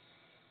positive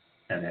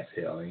and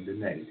exhaling the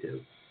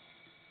negative,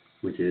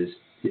 which is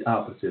the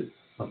opposite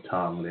of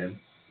Tong Lin,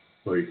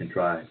 or you can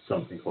try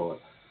something called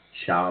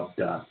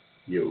Shabda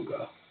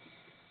Yoga.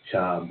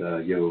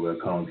 Shabda Yoga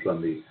comes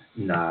from the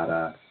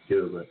Nada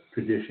Yoga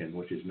tradition,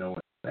 which is known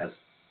as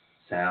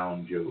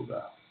Sound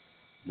Yoga.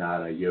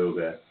 Nada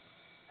Yoga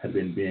had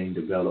been being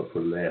developed for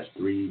the last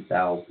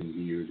 3,000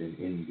 years in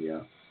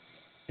India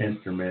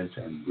instruments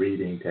and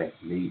breathing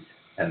techniques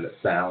and the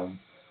sound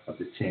of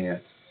the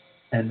chants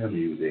and the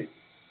music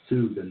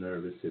soothe the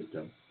nervous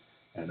system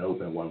and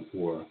open one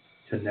for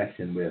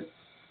connection with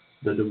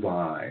the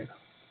divine,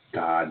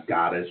 God,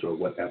 goddess, or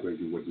whatever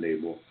you would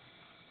label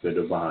the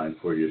divine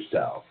for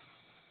yourself.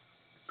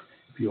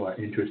 If you are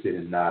interested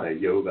in Nada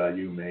Yoga,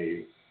 you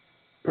may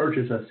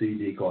purchase a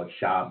CD called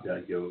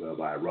Shabda Yoga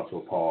by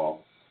Russell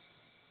Paul,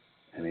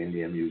 an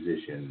Indian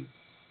musician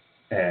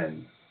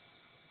and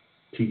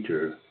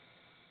teacher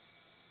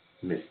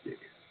mystic.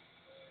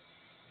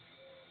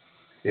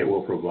 It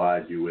will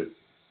provide you with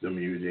the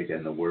music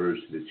and the words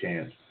to the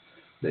chants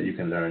that you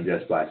can learn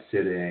just by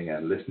sitting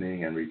and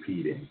listening and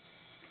repeating.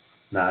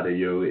 Nada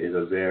Yoga is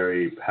a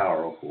very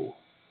powerful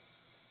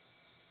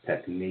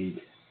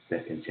technique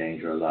that can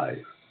change your life.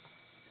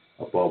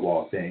 Above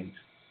all things,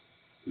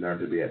 learn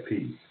to be at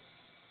peace.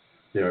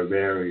 There are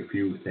very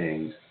few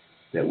things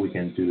that we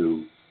can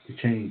do to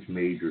change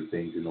major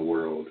things in the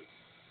world.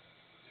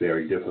 It's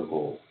very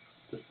difficult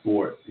to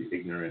thwart the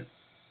ignorant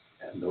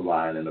and the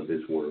violent of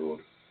this world.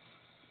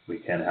 We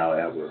can,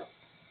 however,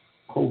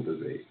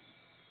 cultivate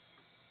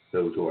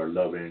those who are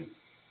loving,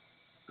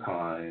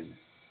 kind,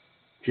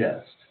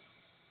 just,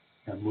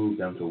 and move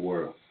them to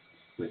work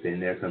within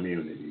their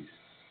communities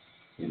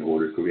in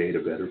order to create a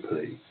better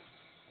place,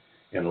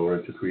 in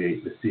order to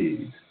create the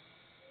seeds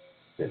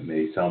that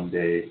may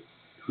someday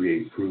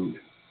create fruit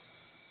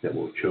that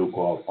will choke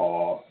off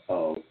all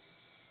of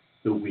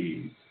the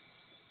weeds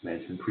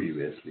mentioned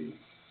previously,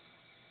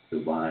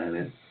 the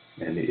violent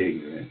and the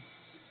ignorant,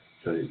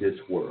 so that this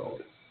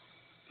world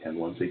can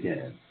once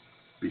again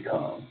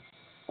become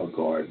a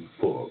garden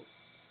full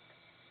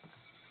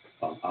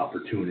of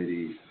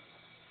opportunities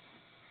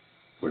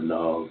for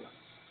love,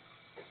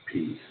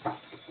 peace,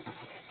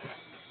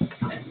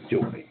 and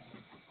joy.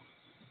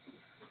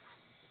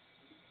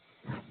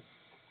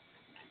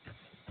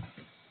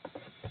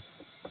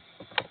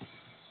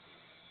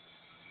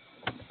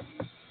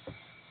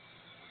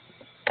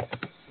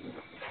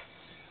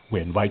 We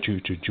invite you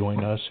to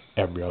join us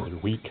every other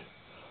week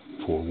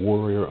for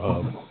Warrior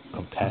of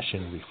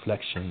Compassion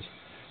Reflections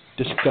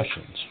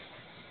discussions,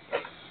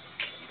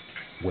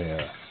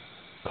 where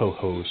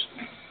co-hosts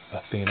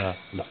Athena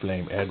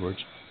LaFlame Edwards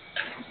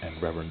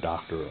and Reverend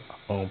Dr.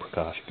 Om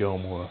Prakash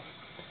Gilmore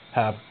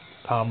have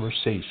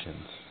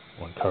conversations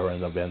on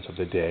current events of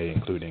the day,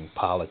 including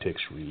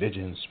politics,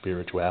 religion,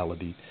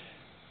 spirituality,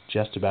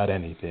 just about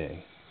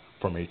anything,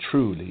 from a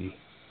truly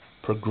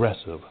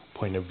progressive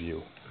point of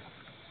view,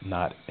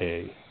 not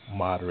a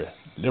moderate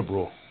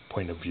liberal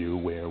point of view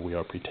where we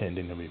are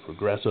pretending to be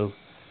progressive,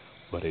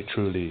 but a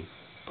truly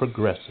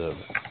progressive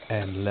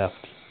and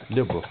left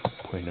liberal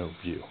point of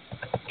view.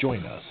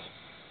 Join us.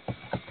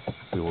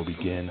 We will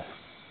begin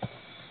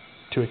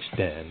to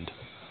extend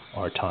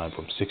our time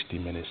from 60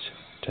 minutes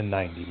to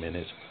 90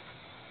 minutes,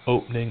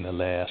 opening the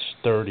last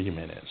 30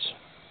 minutes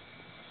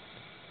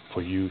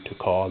for you to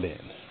call in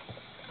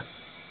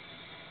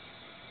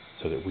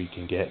so that we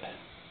can get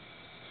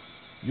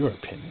your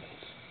opinions.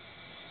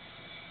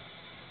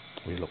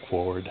 We look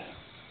forward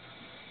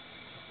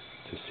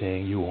to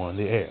seeing you on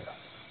the air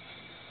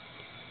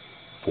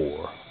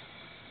for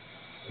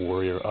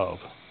Warrior of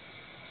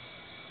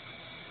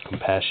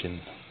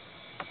Compassion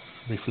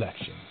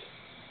Reflections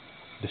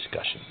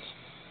discussions.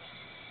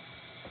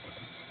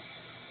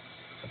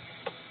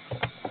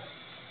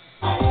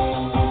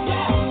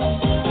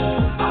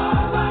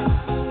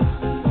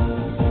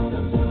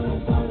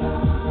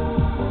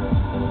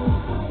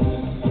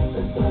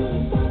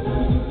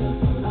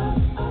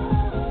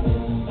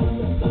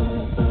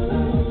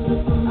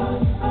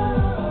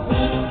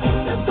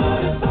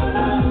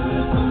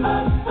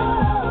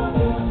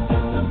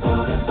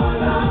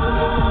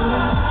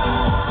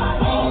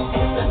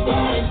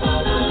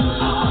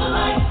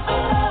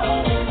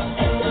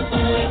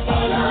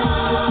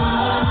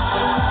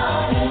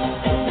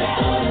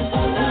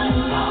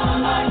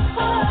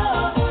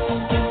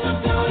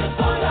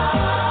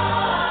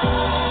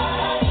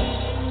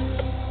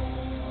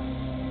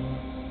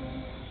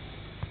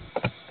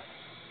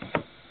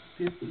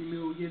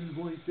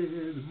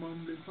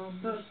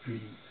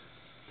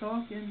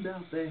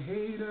 The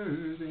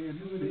haters and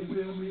who they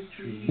will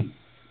retreat.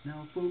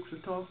 Now folks are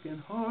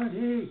talking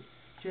heartache,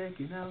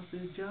 checking out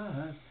their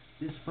jobs.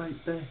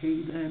 Despite the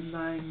hate and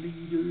lying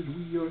leaders,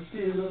 we are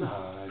still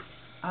alive.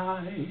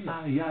 I,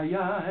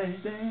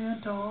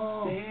 stand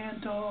tall,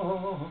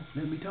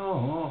 let me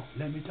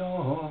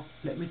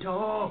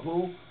talk,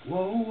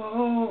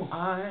 whoa,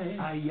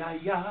 I,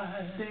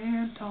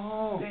 stand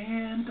tall,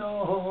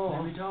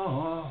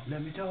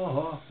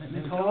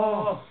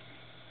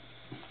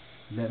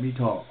 let me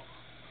talk.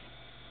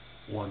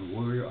 One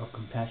Warrior of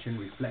Compassion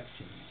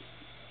Reflections,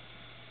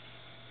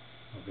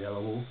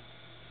 available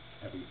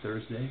every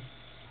Thursday,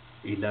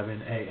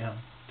 11 a.m.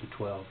 to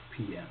 12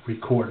 p.m.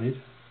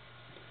 Recorded,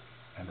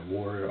 and a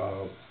Warrior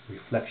of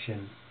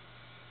Reflection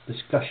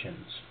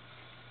discussions,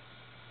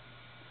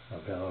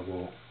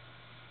 available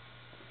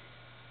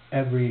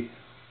every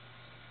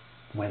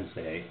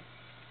Wednesday,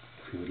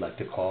 if you would like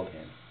to call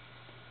in,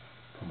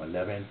 from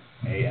 11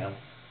 a.m.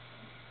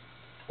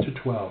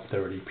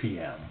 12:30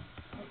 p.m.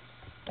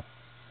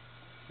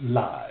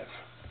 live,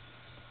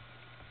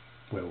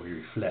 where we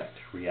reflect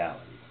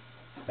reality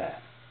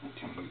back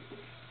to